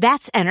cleaner.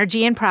 That's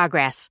energy in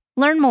progress.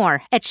 Learn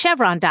more at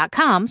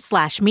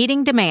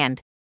chevron.com/meeting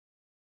demand.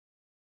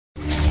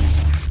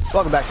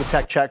 Welcome back to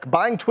Tech Check.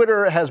 Buying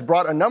Twitter has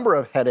brought a number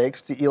of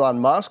headaches to Elon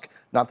Musk,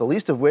 not the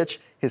least of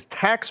which his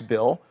tax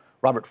bill.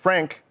 Robert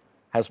Frank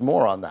has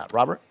more on that.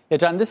 Robert? Yeah,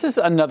 John, this is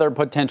another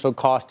potential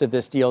cost of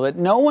this deal that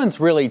no one's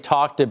really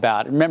talked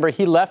about. Remember,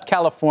 he left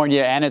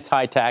California and its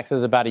high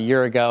taxes about a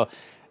year ago.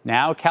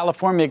 Now,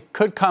 California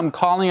could come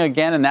calling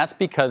again, and that's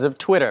because of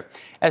Twitter.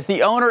 As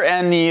the owner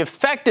and the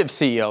effective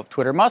CEO of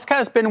Twitter, Musk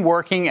has been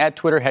working at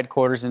Twitter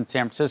headquarters in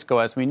San Francisco,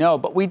 as we know,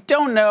 but we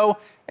don't know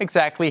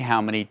exactly how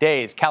many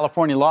days.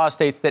 California law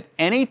states that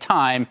any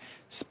time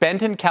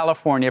spent in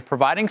California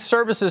providing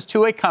services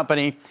to a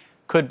company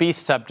could be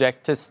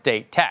subject to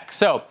state tax.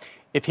 So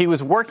if he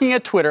was working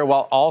at Twitter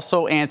while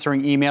also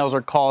answering emails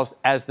or calls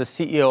as the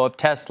CEO of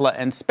Tesla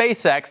and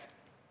SpaceX,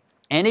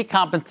 any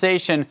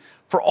compensation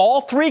for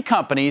all three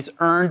companies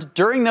earned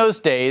during those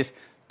days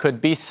could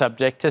be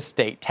subject to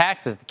state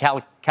taxes.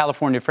 The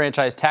California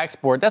Franchise Tax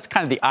Board, that's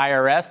kind of the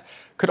IRS,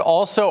 could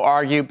also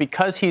argue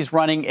because he's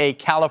running a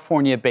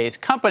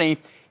California-based company,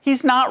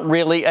 he's not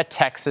really a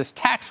Texas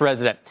tax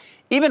resident.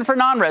 Even for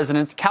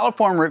non-residents,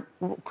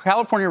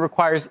 California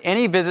requires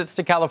any visits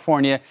to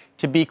California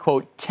to be,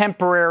 quote,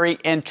 temporary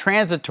and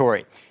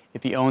transitory.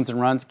 If he owns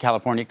and runs a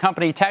California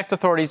company, tax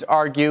authorities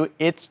argue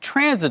it's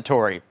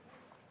transitory.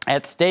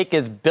 At stake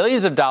is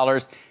billions of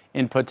dollars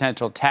in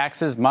potential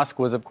taxes. Musk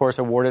was, of course,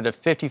 awarded a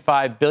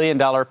 $55 billion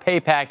pay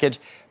package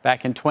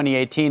back in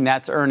 2018.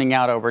 That's earning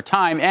out over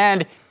time.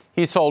 And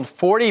he sold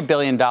 $40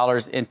 billion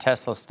in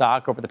Tesla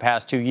stock over the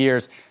past 2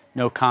 years.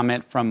 No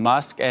comment from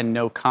Musk and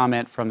no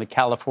comment from the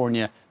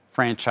California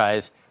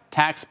Franchise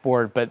Tax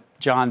Board. But,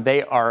 John,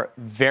 they are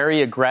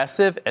very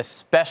aggressive,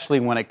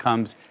 especially when it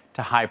comes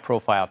to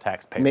high-profile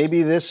taxpayers.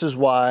 Maybe this is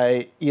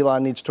why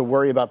Elon needs to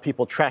worry about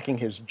people tracking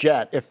his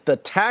jet. If the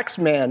tax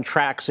man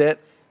tracks it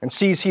and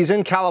sees he's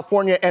in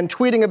California and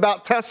tweeting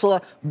about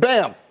Tesla,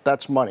 bam,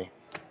 that's money.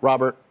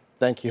 Robert,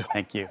 thank you.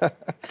 Thank you.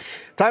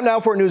 Time now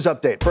for a news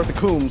update. Bertha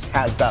Coombs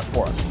has that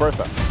for us.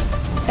 Bertha.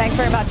 Thanks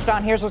very much,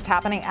 John. Here's what's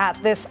happening at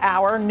this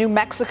hour. New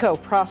Mexico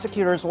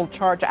prosecutors will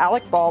charge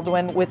Alec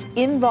Baldwin with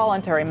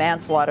involuntary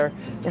manslaughter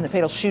in the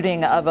fatal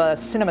shooting of a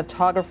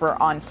cinematographer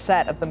on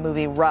set of the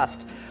movie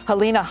Rust.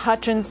 Helena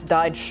Hutchins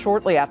died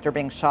shortly after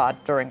being shot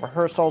during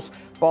rehearsals.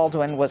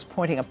 Baldwin was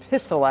pointing a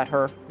pistol at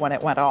her when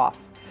it went off.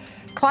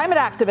 Climate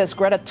activist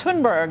Greta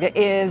Thunberg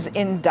is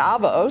in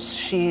Davos.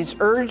 She's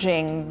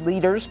urging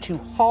leaders to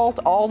halt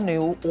all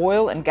new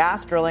oil and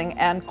gas drilling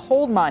and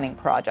coal mining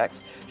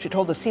projects. She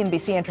told the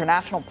CNBC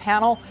International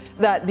panel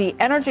that the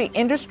energy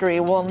industry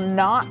will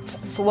not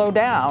slow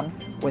down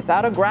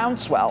without a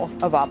groundswell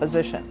of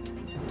opposition.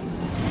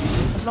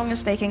 As long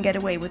as they can get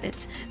away with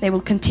it, they will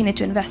continue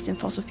to invest in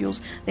fossil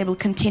fuels. They will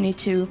continue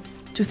to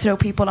throw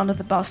people under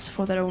the bus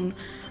for their own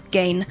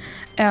gain.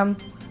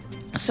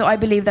 So I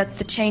believe that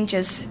the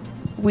changes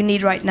we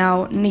need right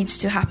now needs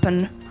to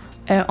happen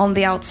on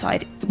the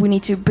outside. We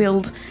need to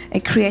build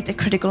and create a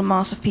critical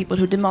mass of people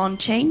who demand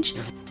change.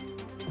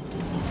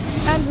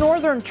 And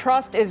Northern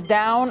Trust is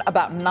down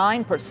about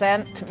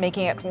 9%,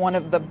 making it one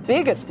of the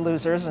biggest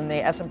losers in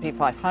the S&P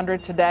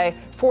 500 today.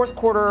 Fourth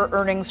quarter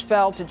earnings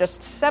fell to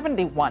just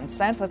 71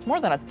 cents. That's more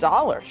than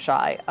 $1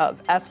 shy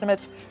of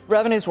estimates.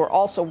 Revenues were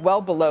also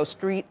well below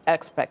street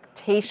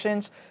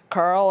expectations.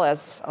 Carl,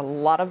 as a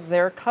lot of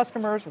their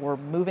customers were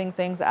moving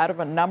things out of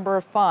a number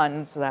of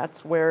funds,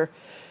 that's where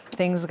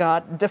things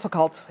got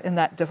difficult in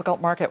that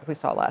difficult market we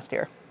saw last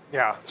year.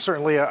 Yeah,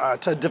 certainly a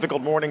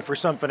difficult morning for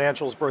some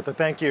financials, Bertha.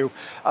 Thank you.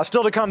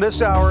 Still to come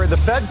this hour, the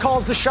Fed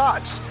calls the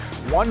shots.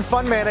 One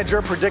fund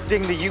manager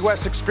predicting the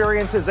U.S.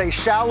 experiences a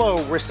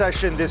shallow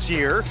recession this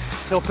year.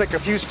 He'll pick a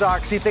few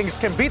stocks he thinks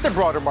can beat the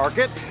broader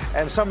market,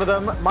 and some of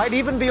them might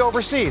even be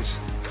overseas.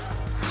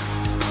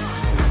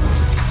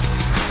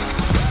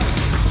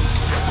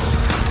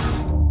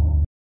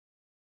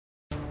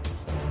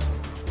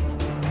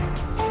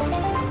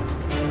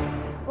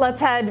 Let's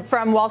head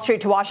from Wall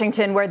Street to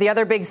Washington, where the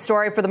other big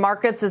story for the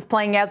markets is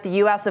playing out. The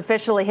U.S.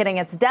 officially hitting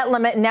its debt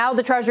limit. Now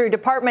the Treasury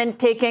Department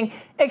taking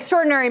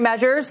extraordinary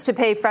measures to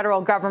pay federal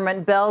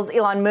government bills.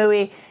 Elon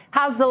Mui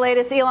has the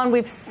latest. Elon,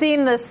 we've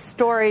seen this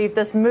story,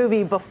 this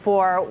movie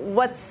before.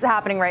 What's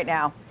happening right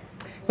now?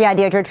 Yeah,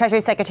 Deirdre,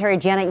 Treasury Secretary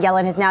Janet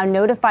Yellen has now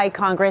notified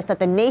Congress that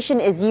the nation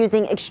is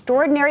using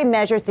extraordinary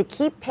measures to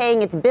keep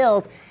paying its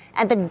bills,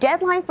 and the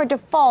deadline for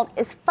default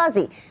is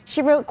fuzzy.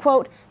 She wrote,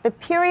 quote, "The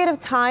period of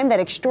time that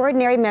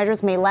extraordinary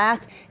measures may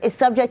last is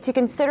subject to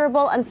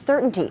considerable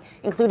uncertainty,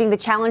 including the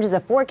challenges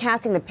of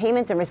forecasting the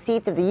payments and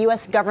receipts of the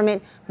U.S.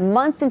 government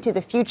months into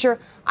the future.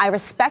 I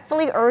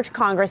respectfully urge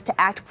Congress to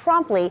act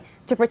promptly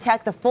to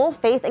protect the full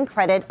faith and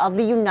credit of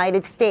the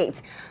United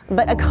States."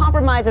 But a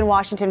compromise in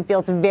Washington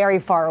feels very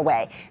far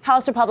away.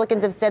 House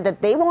Republicans have said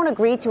that they won't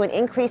agree to an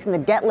increase in the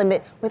debt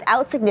limit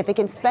without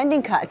significant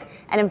spending cuts.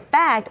 And in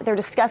fact, they're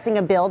discussing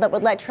a bill that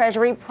would let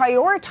Treasury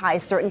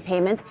prioritize certain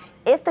payments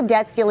if the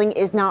debt ceiling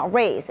is not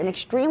raised, an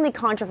extremely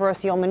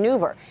controversial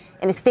maneuver.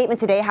 In a statement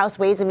today, House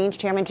Ways and Means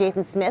Chairman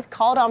Jason Smith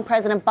called on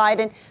President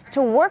Biden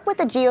to work with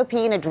the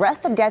GOP and address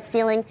the debt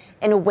ceiling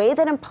in a way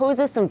that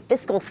imposes some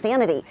fiscal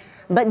sanity.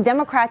 But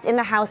Democrats in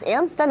the House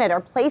and Senate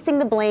are placing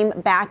the blame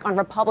back on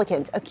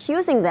Republicans,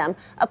 accusing them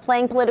of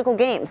playing political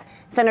games.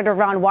 Senator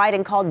Ron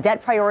Wyden called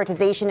debt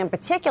prioritization in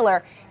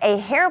particular a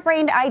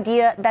harebrained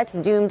idea that's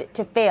doomed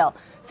to fail.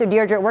 So,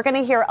 Deirdre, we're going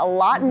to hear a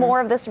lot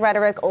more of this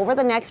rhetoric over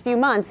the next few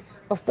months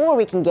before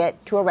we can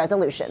get to a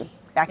resolution.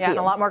 Back to you. And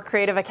a lot more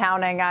creative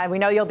accounting. We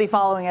know you'll be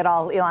following it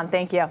all, Elon.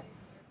 Thank you.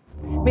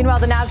 Meanwhile,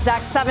 the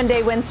Nasdaq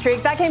 7-day win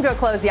streak, that came to a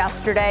close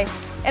yesterday,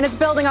 and it's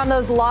building on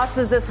those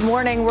losses this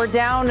morning. We're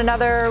down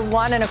another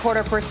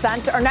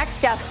 1.25%. Our next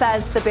guest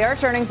says the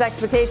bearish earnings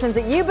expectations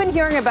that you've been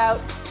hearing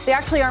about, they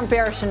actually aren't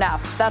bearish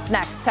enough. That's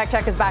next. Tech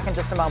Check is back in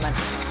just a moment.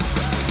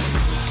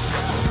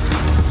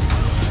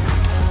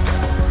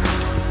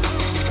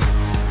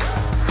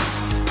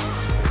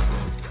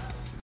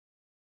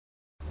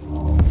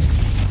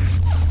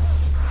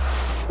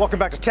 Welcome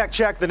back to Tech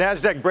Check. The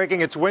Nasdaq breaking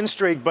its win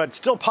streak, but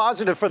still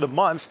positive for the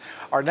month.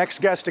 Our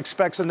next guest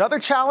expects another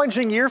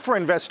challenging year for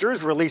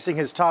investors, releasing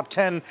his top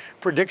 10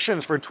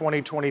 predictions for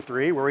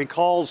 2023, where he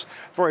calls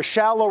for a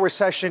shallow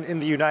recession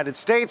in the United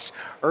States,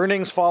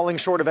 earnings falling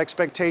short of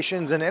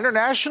expectations, and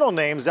international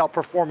names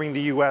outperforming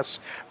the U.S.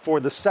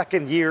 for the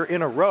second year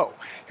in a row.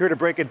 Here to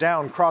break it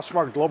down,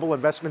 Crossmark Global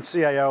Investment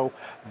CIO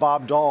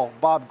Bob Dahl.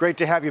 Bob, great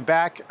to have you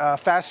back.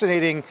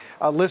 Fascinating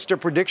list of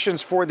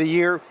predictions for the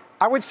year.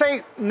 I would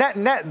say net,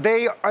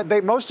 they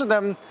most of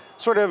them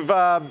sort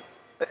of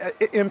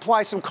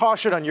imply some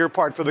caution on your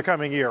part for the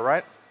coming year,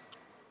 right?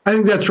 I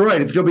think that's right.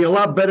 It's going to be a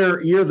lot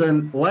better year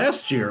than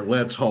last year,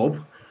 let's hope.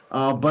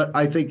 But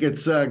I think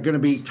it's going to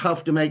be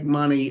tough to make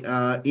money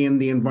in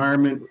the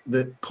environment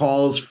that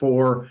calls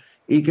for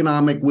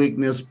economic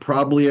weakness,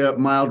 probably a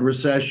mild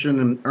recession,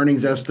 and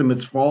earnings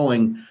estimates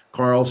falling,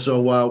 Carl.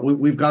 So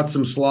we've got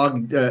some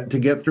slog to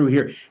get through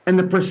here. And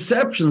the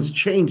perceptions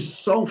change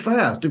so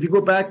fast. If you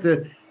go back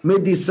to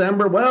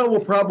mid-December, well, we'll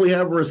probably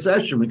have a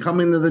recession. We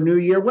come into the new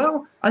year,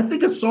 well, I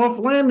think a soft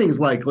landing is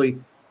likely.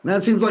 Now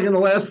it seems like in the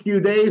last few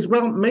days,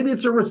 well, maybe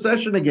it's a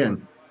recession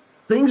again.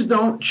 Things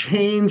don't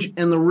change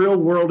in the real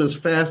world as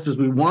fast as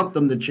we want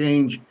them to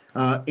change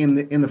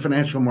in the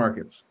financial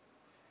markets.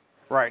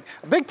 Right.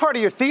 A big part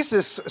of your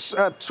thesis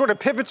sort of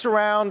pivots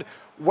around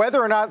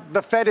whether or not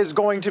the Fed is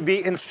going to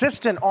be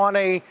insistent on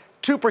a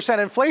 2%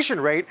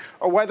 inflation rate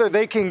or whether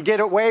they can get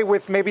away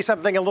with maybe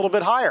something a little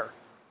bit higher.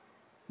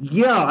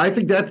 Yeah, I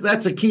think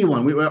that's a key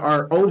one.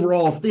 Our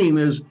overall theme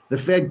is the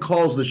Fed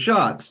calls the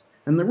shots.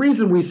 And the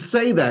reason we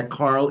say that,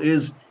 Carl,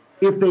 is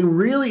if they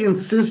really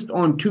insist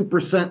on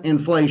 2%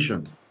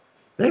 inflation,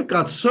 they've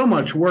got so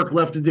much work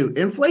left to do.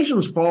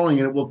 Inflation's falling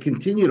and it will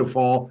continue to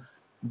fall,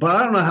 but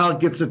I don't know how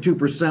it gets to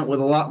 2% with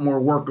a lot more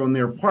work on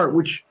their part,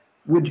 which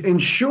would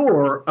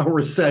ensure a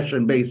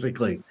recession,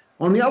 basically.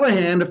 On the other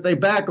hand, if they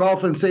back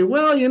off and say,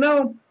 well,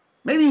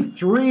 maybe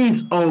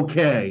 3's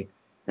okay.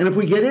 And if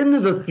we get into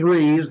the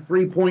 3s,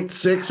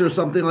 3.6 or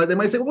something like that, they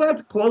might say, well,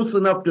 that's close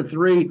enough to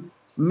 3.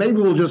 Maybe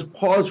we'll just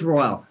pause for a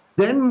while.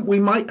 Then we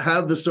might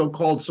have the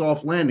so-called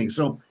soft landing.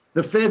 So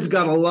the Fed's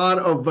got a lot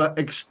of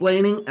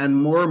explaining and,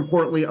 more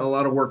importantly, a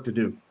lot of work to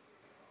do.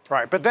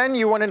 Right. But then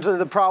you went into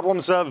the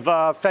problems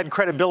of Fed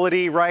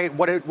credibility, right?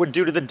 What it would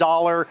do to the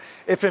dollar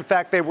if, in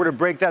fact, they were to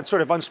break that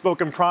sort of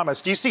unspoken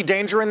promise. Do you see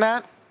danger in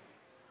that?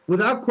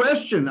 Without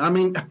question. I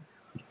mean,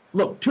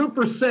 look,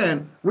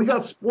 2%, we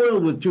got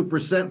spoiled with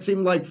 2%,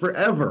 seemed like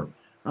forever.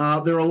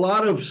 There are a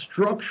lot of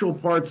structural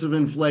parts of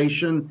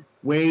inflation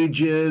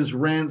wages,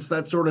 rents,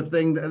 that sort of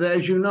thing, that,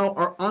 as you know,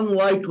 are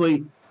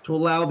unlikely to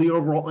allow the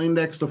overall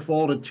index to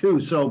fall to 2.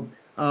 So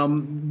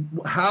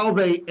how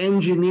they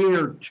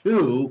engineer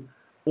 2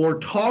 or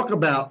talk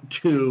about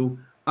 2,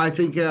 I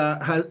think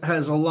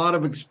has a lot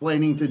of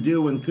explaining to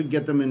do and could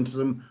get them into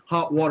some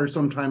hot water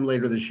sometime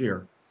later this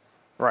year.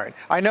 Right.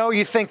 I know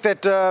you think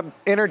that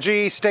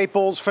energy,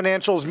 staples,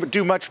 financials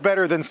do much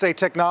better than, say,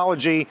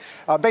 technology,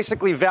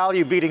 basically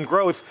value beating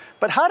growth.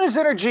 But how does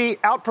energy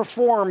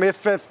outperform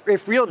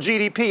if real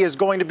GDP is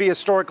going to be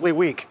historically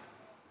weak?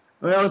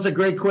 Well, that's a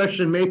great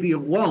question. Maybe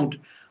it won't.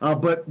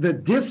 But the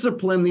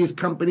discipline these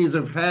companies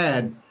have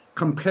had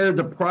compared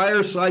to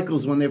prior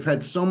cycles when they've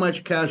had so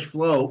much cash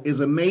flow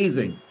is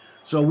amazing.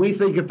 So we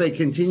think if they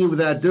continue with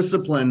that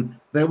discipline,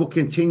 they will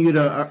continue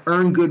to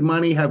earn good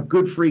money, have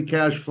good free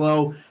cash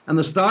flow, and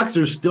the stocks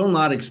are still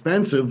not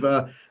expensive.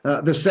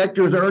 The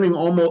sector is earning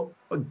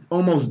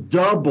almost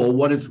double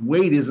what its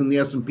weight is in the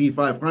S&P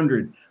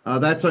 500.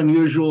 That's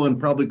unusual and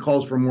probably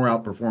calls for more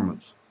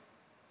outperformance.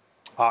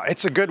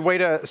 It's a good way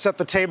to set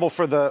the table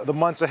for the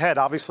months ahead.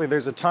 Obviously,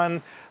 there's a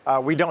ton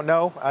we don't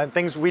know, and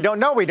things we don't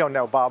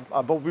know, Bob.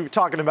 But we'll be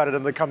talking about it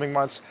in the coming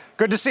months.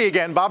 Good to see you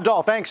again. Bob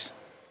Dahl, thanks.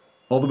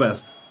 All the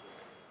best.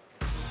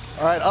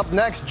 All right, up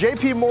next,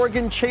 JP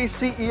Morgan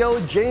Chase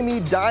CEO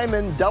Jamie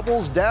Dimon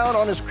doubles down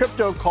on his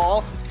crypto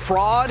call.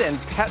 Fraud and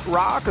pet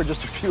rock are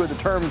just a few of the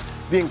terms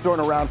being thrown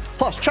around.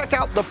 Plus, check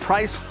out the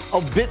price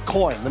of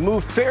Bitcoin. The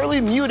move fairly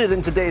muted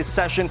in today's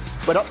session,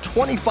 but up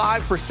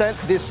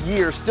 25% this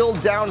year, still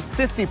down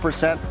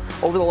 50%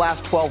 over the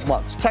last 12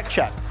 months. Tech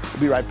Check.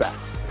 We'll be right back.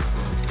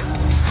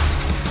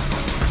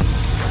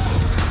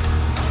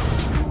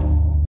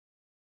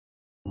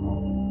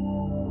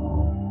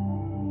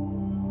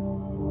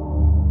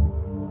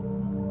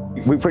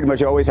 We pretty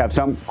much always have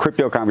some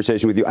crypto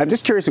conversation with you. I'm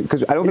just curious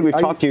because I don't think we've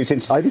talked to you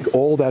since. I think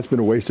all that's been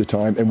a waste of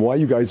time, and why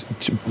you guys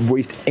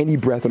waste any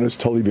breath on it is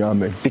totally beyond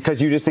me. Because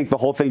you just think the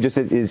whole thing just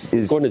is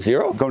going to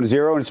zero. Going to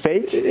zero and it's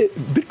fake.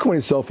 Bitcoin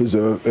itself is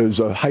a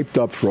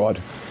hyped up fraud.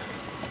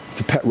 It's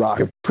a pet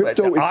rock.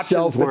 Crypto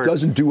itself that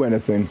doesn't do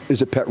anything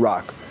is a pet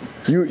rock.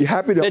 You're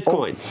happy to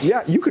Bitcoin.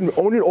 Yeah, you can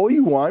own it all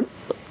you want.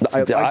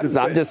 I'm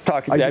just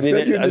talking. I mean,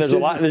 there's a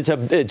lot.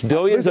 It's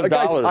billions of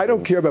dollars. I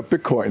don't care about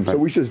Bitcoin, so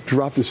we should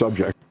drop the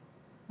subject.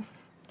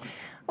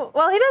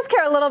 Well, he does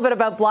care a little bit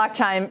about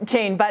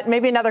blockchain, but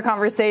maybe another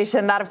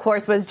conversation. That, of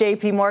course, was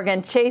JP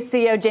Morgan Chase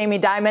CEO Jamie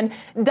Dimon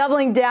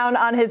doubling down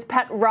on his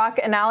pet rock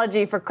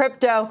analogy for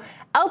crypto.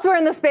 Elsewhere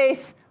in the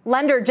space,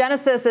 lender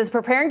Genesis is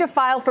preparing to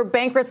file for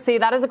bankruptcy.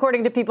 That is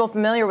according to people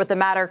familiar with the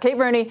matter. Kate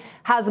Rooney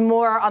has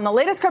more on the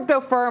latest crypto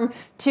firm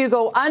to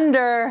go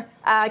under.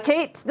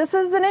 Kate, this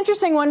is an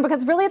interesting one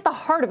because really at the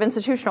heart of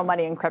institutional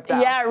money in crypto.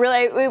 Yeah,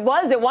 really. It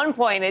was at one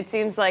point. It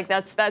seems like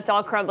that's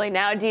all crumbling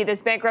now.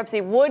 This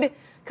bankruptcy would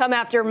come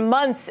after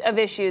months of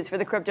issues for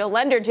the crypto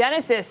lender.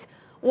 Genesis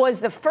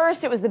was the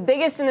first. It was the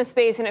biggest in the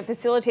space, and it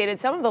facilitated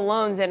some of the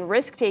loans and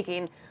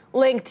risk-taking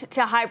linked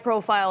to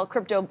high-profile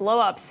crypto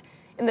blowups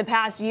in the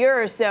past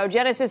year or so.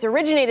 Genesis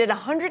originated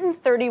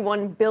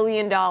 $131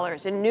 billion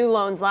in new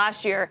loans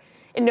last year.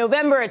 In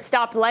November, it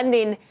stopped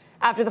lending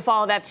after the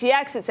fall of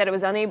FTX. It said it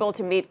was unable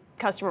to meet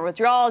customer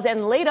withdrawals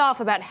and laid off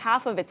about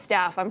half of its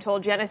staff. I'm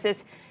told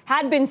Genesis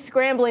had been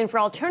scrambling for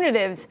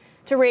alternatives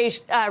to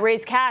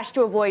raise cash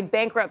to avoid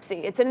bankruptcy.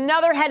 It's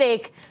another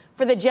headache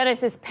for the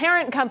Genesis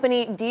parent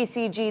company,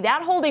 DCG.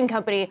 That holding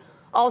company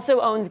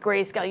also owns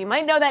Grayscale. You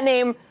might know that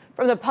name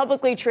from the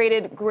publicly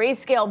traded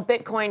Grayscale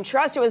Bitcoin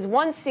Trust. It was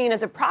once seen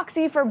as a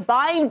proxy for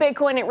buying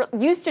Bitcoin.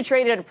 It used to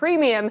trade at a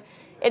premium.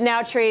 It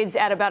now trades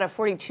at about a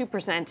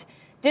 42%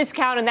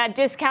 discount, and that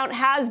discount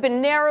has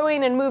been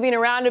narrowing and moving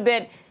around a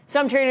bit.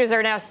 Some traders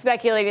are now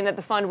speculating that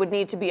the fund would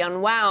need to be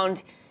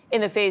unwound in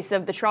the face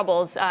of the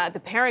troubles.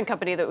 The parent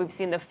company that we've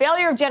seen. The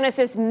failure of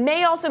Genesis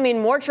may also mean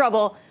more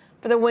trouble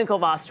for the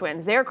Winklevoss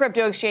twins. Their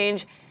crypto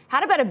exchange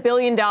had about $1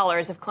 billion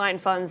of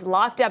client funds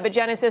locked up at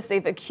Genesis.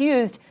 They've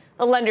accused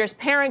the lender's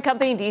parent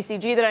company,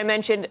 DCG, that I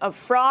mentioned, of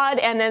fraud,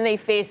 and then they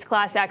face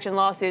class action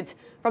lawsuits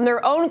from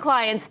their own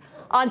clients.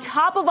 On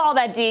top of all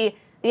that, the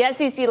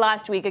SEC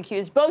last week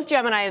accused both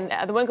Gemini and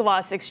the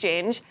Winklevoss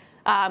exchange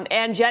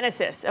and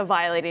Genesis of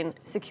violating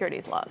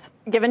securities laws.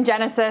 Given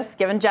Genesis,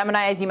 given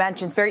Gemini, as you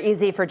mentioned, it's very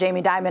easy for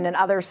Jamie Dimon and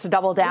others to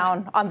double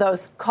down on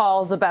those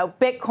calls about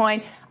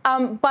Bitcoin.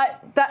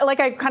 But that, like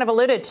I kind of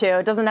alluded to,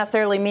 it doesn't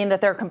necessarily mean that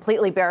they're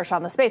completely bearish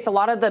on the space. A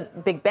lot of the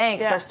big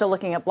banks are still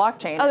looking at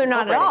blockchain. Oh, they're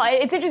not at all.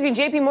 It's interesting.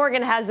 JP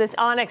Morgan has this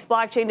Onyx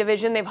blockchain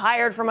division. They've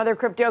hired from other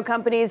crypto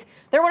companies.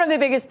 They're one of the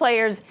biggest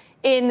players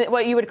in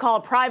what you would call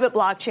a private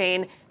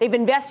blockchain. They've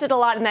invested a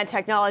lot in that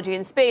technology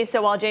and space.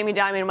 So while Jamie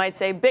Dimon might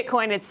say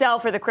Bitcoin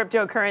itself or the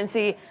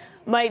cryptocurrency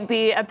might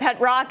be a pet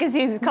rock, as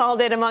he's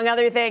called it, among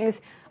other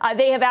things,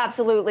 they have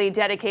absolutely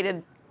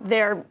dedicated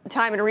their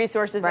time and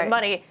resources and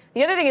money.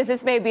 The other thing is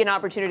this may be an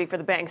opportunity for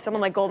the banks.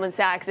 Someone like Goldman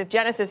Sachs, if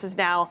Genesis is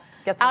now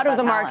out of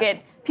the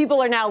market,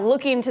 people are now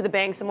looking to the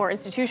banks, the more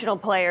institutional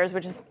players,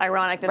 which is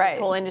ironic that this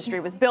whole industry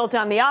was built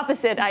on the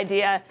opposite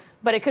idea.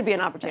 But it could be an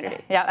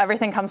opportunity. Yeah,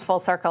 everything comes full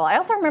circle. I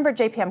also remember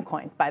JPM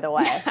Coin, by the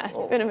way. Yeah,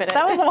 it's been a minute.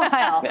 That was a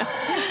while.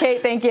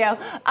 Kate, thank you.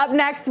 Up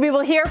next, we will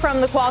hear from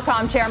the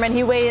Qualcomm chairman.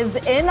 He weighs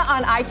in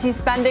on IT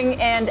spending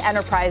and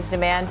enterprise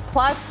demand.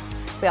 Plus,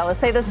 we always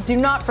say this, do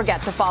not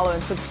forget to follow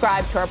and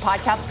subscribe to our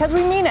podcast because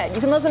we mean it.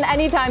 You can listen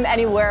anytime,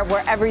 anywhere,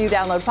 wherever you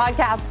download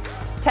podcasts.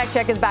 Tech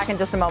Check is back in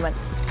just a moment.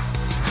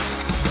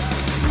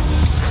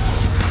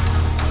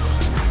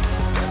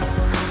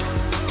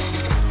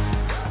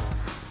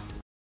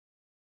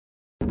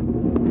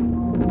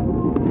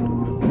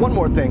 One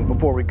more thing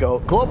before we go.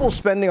 Global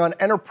spending on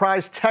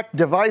enterprise tech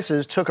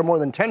devices took a more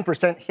than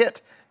 10%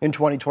 hit in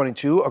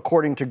 2022,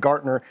 according to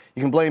Gartner.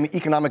 You can blame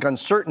economic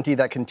uncertainty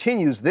that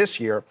continues this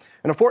year.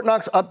 In a Fort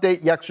Knox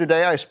update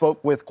yesterday, I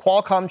spoke with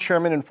Qualcomm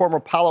chairman and former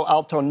Palo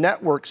Alto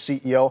Networks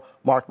CEO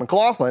Mark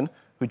McLaughlin,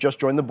 who just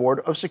joined the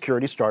board of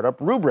security startup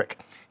Rubrik.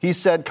 He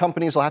said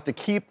companies will have to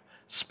keep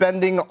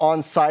spending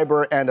on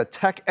cyber and a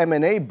tech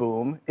M&A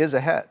boom is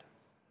ahead.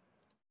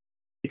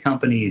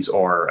 Companies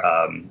are,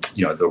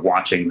 they're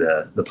watching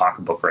the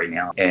pocketbook right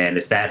now. And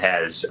if that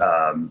has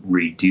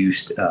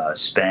reduced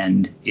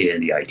spend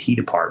in the IT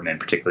department,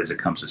 particularly as it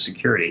comes to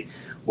security,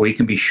 well, you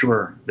can be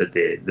sure that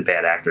the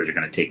bad actors are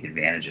going to take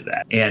advantage of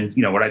that. And,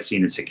 what I've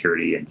seen in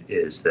security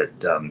is that,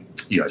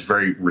 it's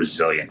very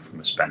resilient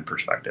from a spend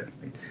perspective.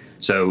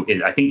 So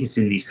I think it's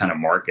in these kind of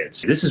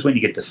markets. This is when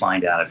you get to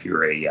find out if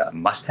you're a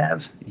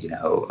must-have,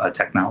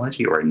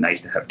 technology or a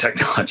nice-to-have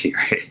technology,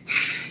 right?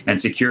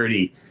 And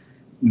security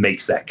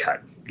makes that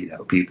cut.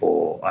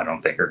 People I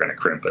don't think are going to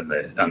crimp on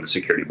the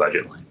security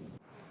budget line.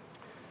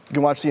 You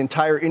can watch the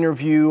entire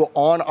interview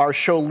on our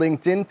show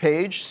LinkedIn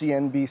page,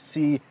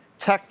 CNBC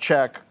Tech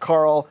Check.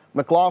 Carl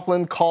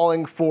McLaughlin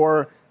calling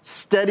for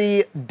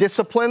steady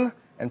discipline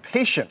and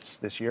patience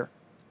this year.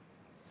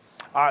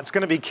 It's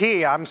going to be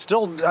key. I'm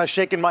still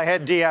shaking my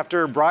head, Dee,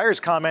 after Breyer's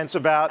comments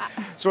about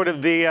sort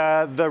of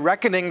the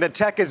reckoning that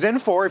tech is in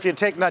for. If you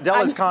take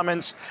Nadella's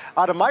comments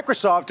out of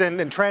Microsoft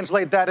and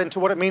translate that into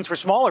what it means for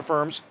smaller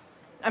firms.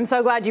 I'm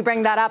so glad you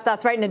bring that up.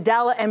 That's right,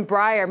 Nadella and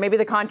Breyer, maybe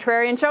the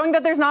contrarian, showing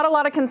that there's not a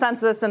lot of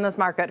consensus in this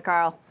market,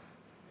 Carl.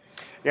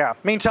 Yeah.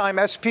 Meantime,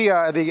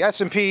 the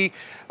S&P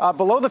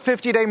below the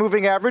 50-day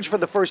moving average for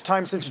the first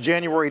time since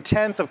January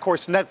 10th. Of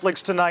course,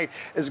 Netflix tonight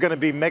is going to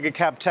be mega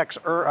cap tech's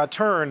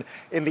turn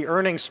in the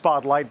earnings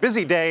spotlight.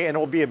 Busy day, and it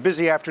will be a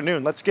busy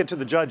afternoon. Let's get to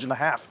the judge in the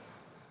half.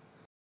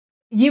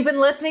 You've been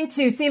listening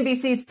to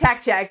CNBC's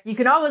Tech Check. You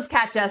can always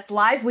catch us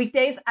live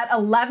weekdays at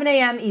 11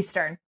 a.m.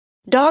 Eastern.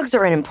 Dogs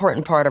are an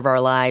important part of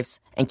our lives,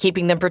 and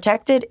keeping them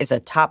protected is a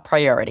top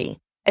priority,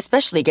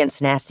 especially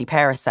against nasty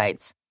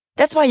parasites.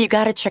 That's why you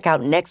gotta check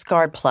out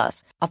NexGard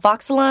Plus,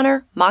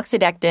 afoxolaner,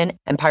 moxidectin,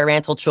 and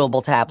pyrantel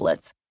chewable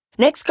tablets.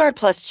 NexGard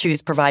Plus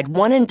chews provide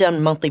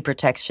one-and-done monthly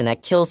protection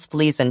that kills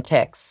fleas and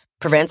ticks,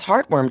 prevents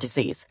heartworm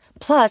disease.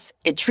 Plus,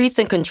 it treats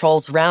and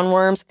controls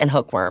roundworms and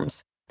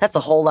hookworms. That's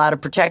a whole lot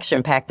of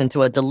protection packed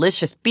into a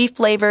delicious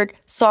beef-flavored,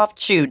 soft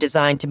chew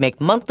designed to make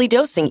monthly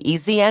dosing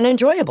easy and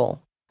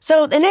enjoyable.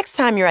 So the next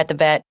time you're at the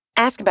vet,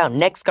 ask about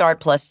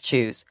NexGard Plus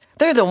chews.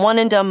 They're the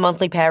one-and-done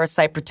monthly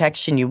parasite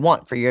protection you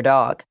want for your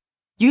dog.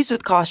 Use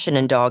with caution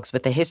in dogs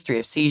with a history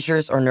of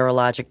seizures or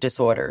neurologic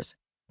disorders.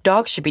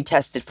 Dogs should be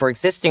tested for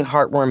existing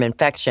heartworm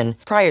infection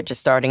prior to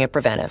starting a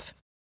preventive.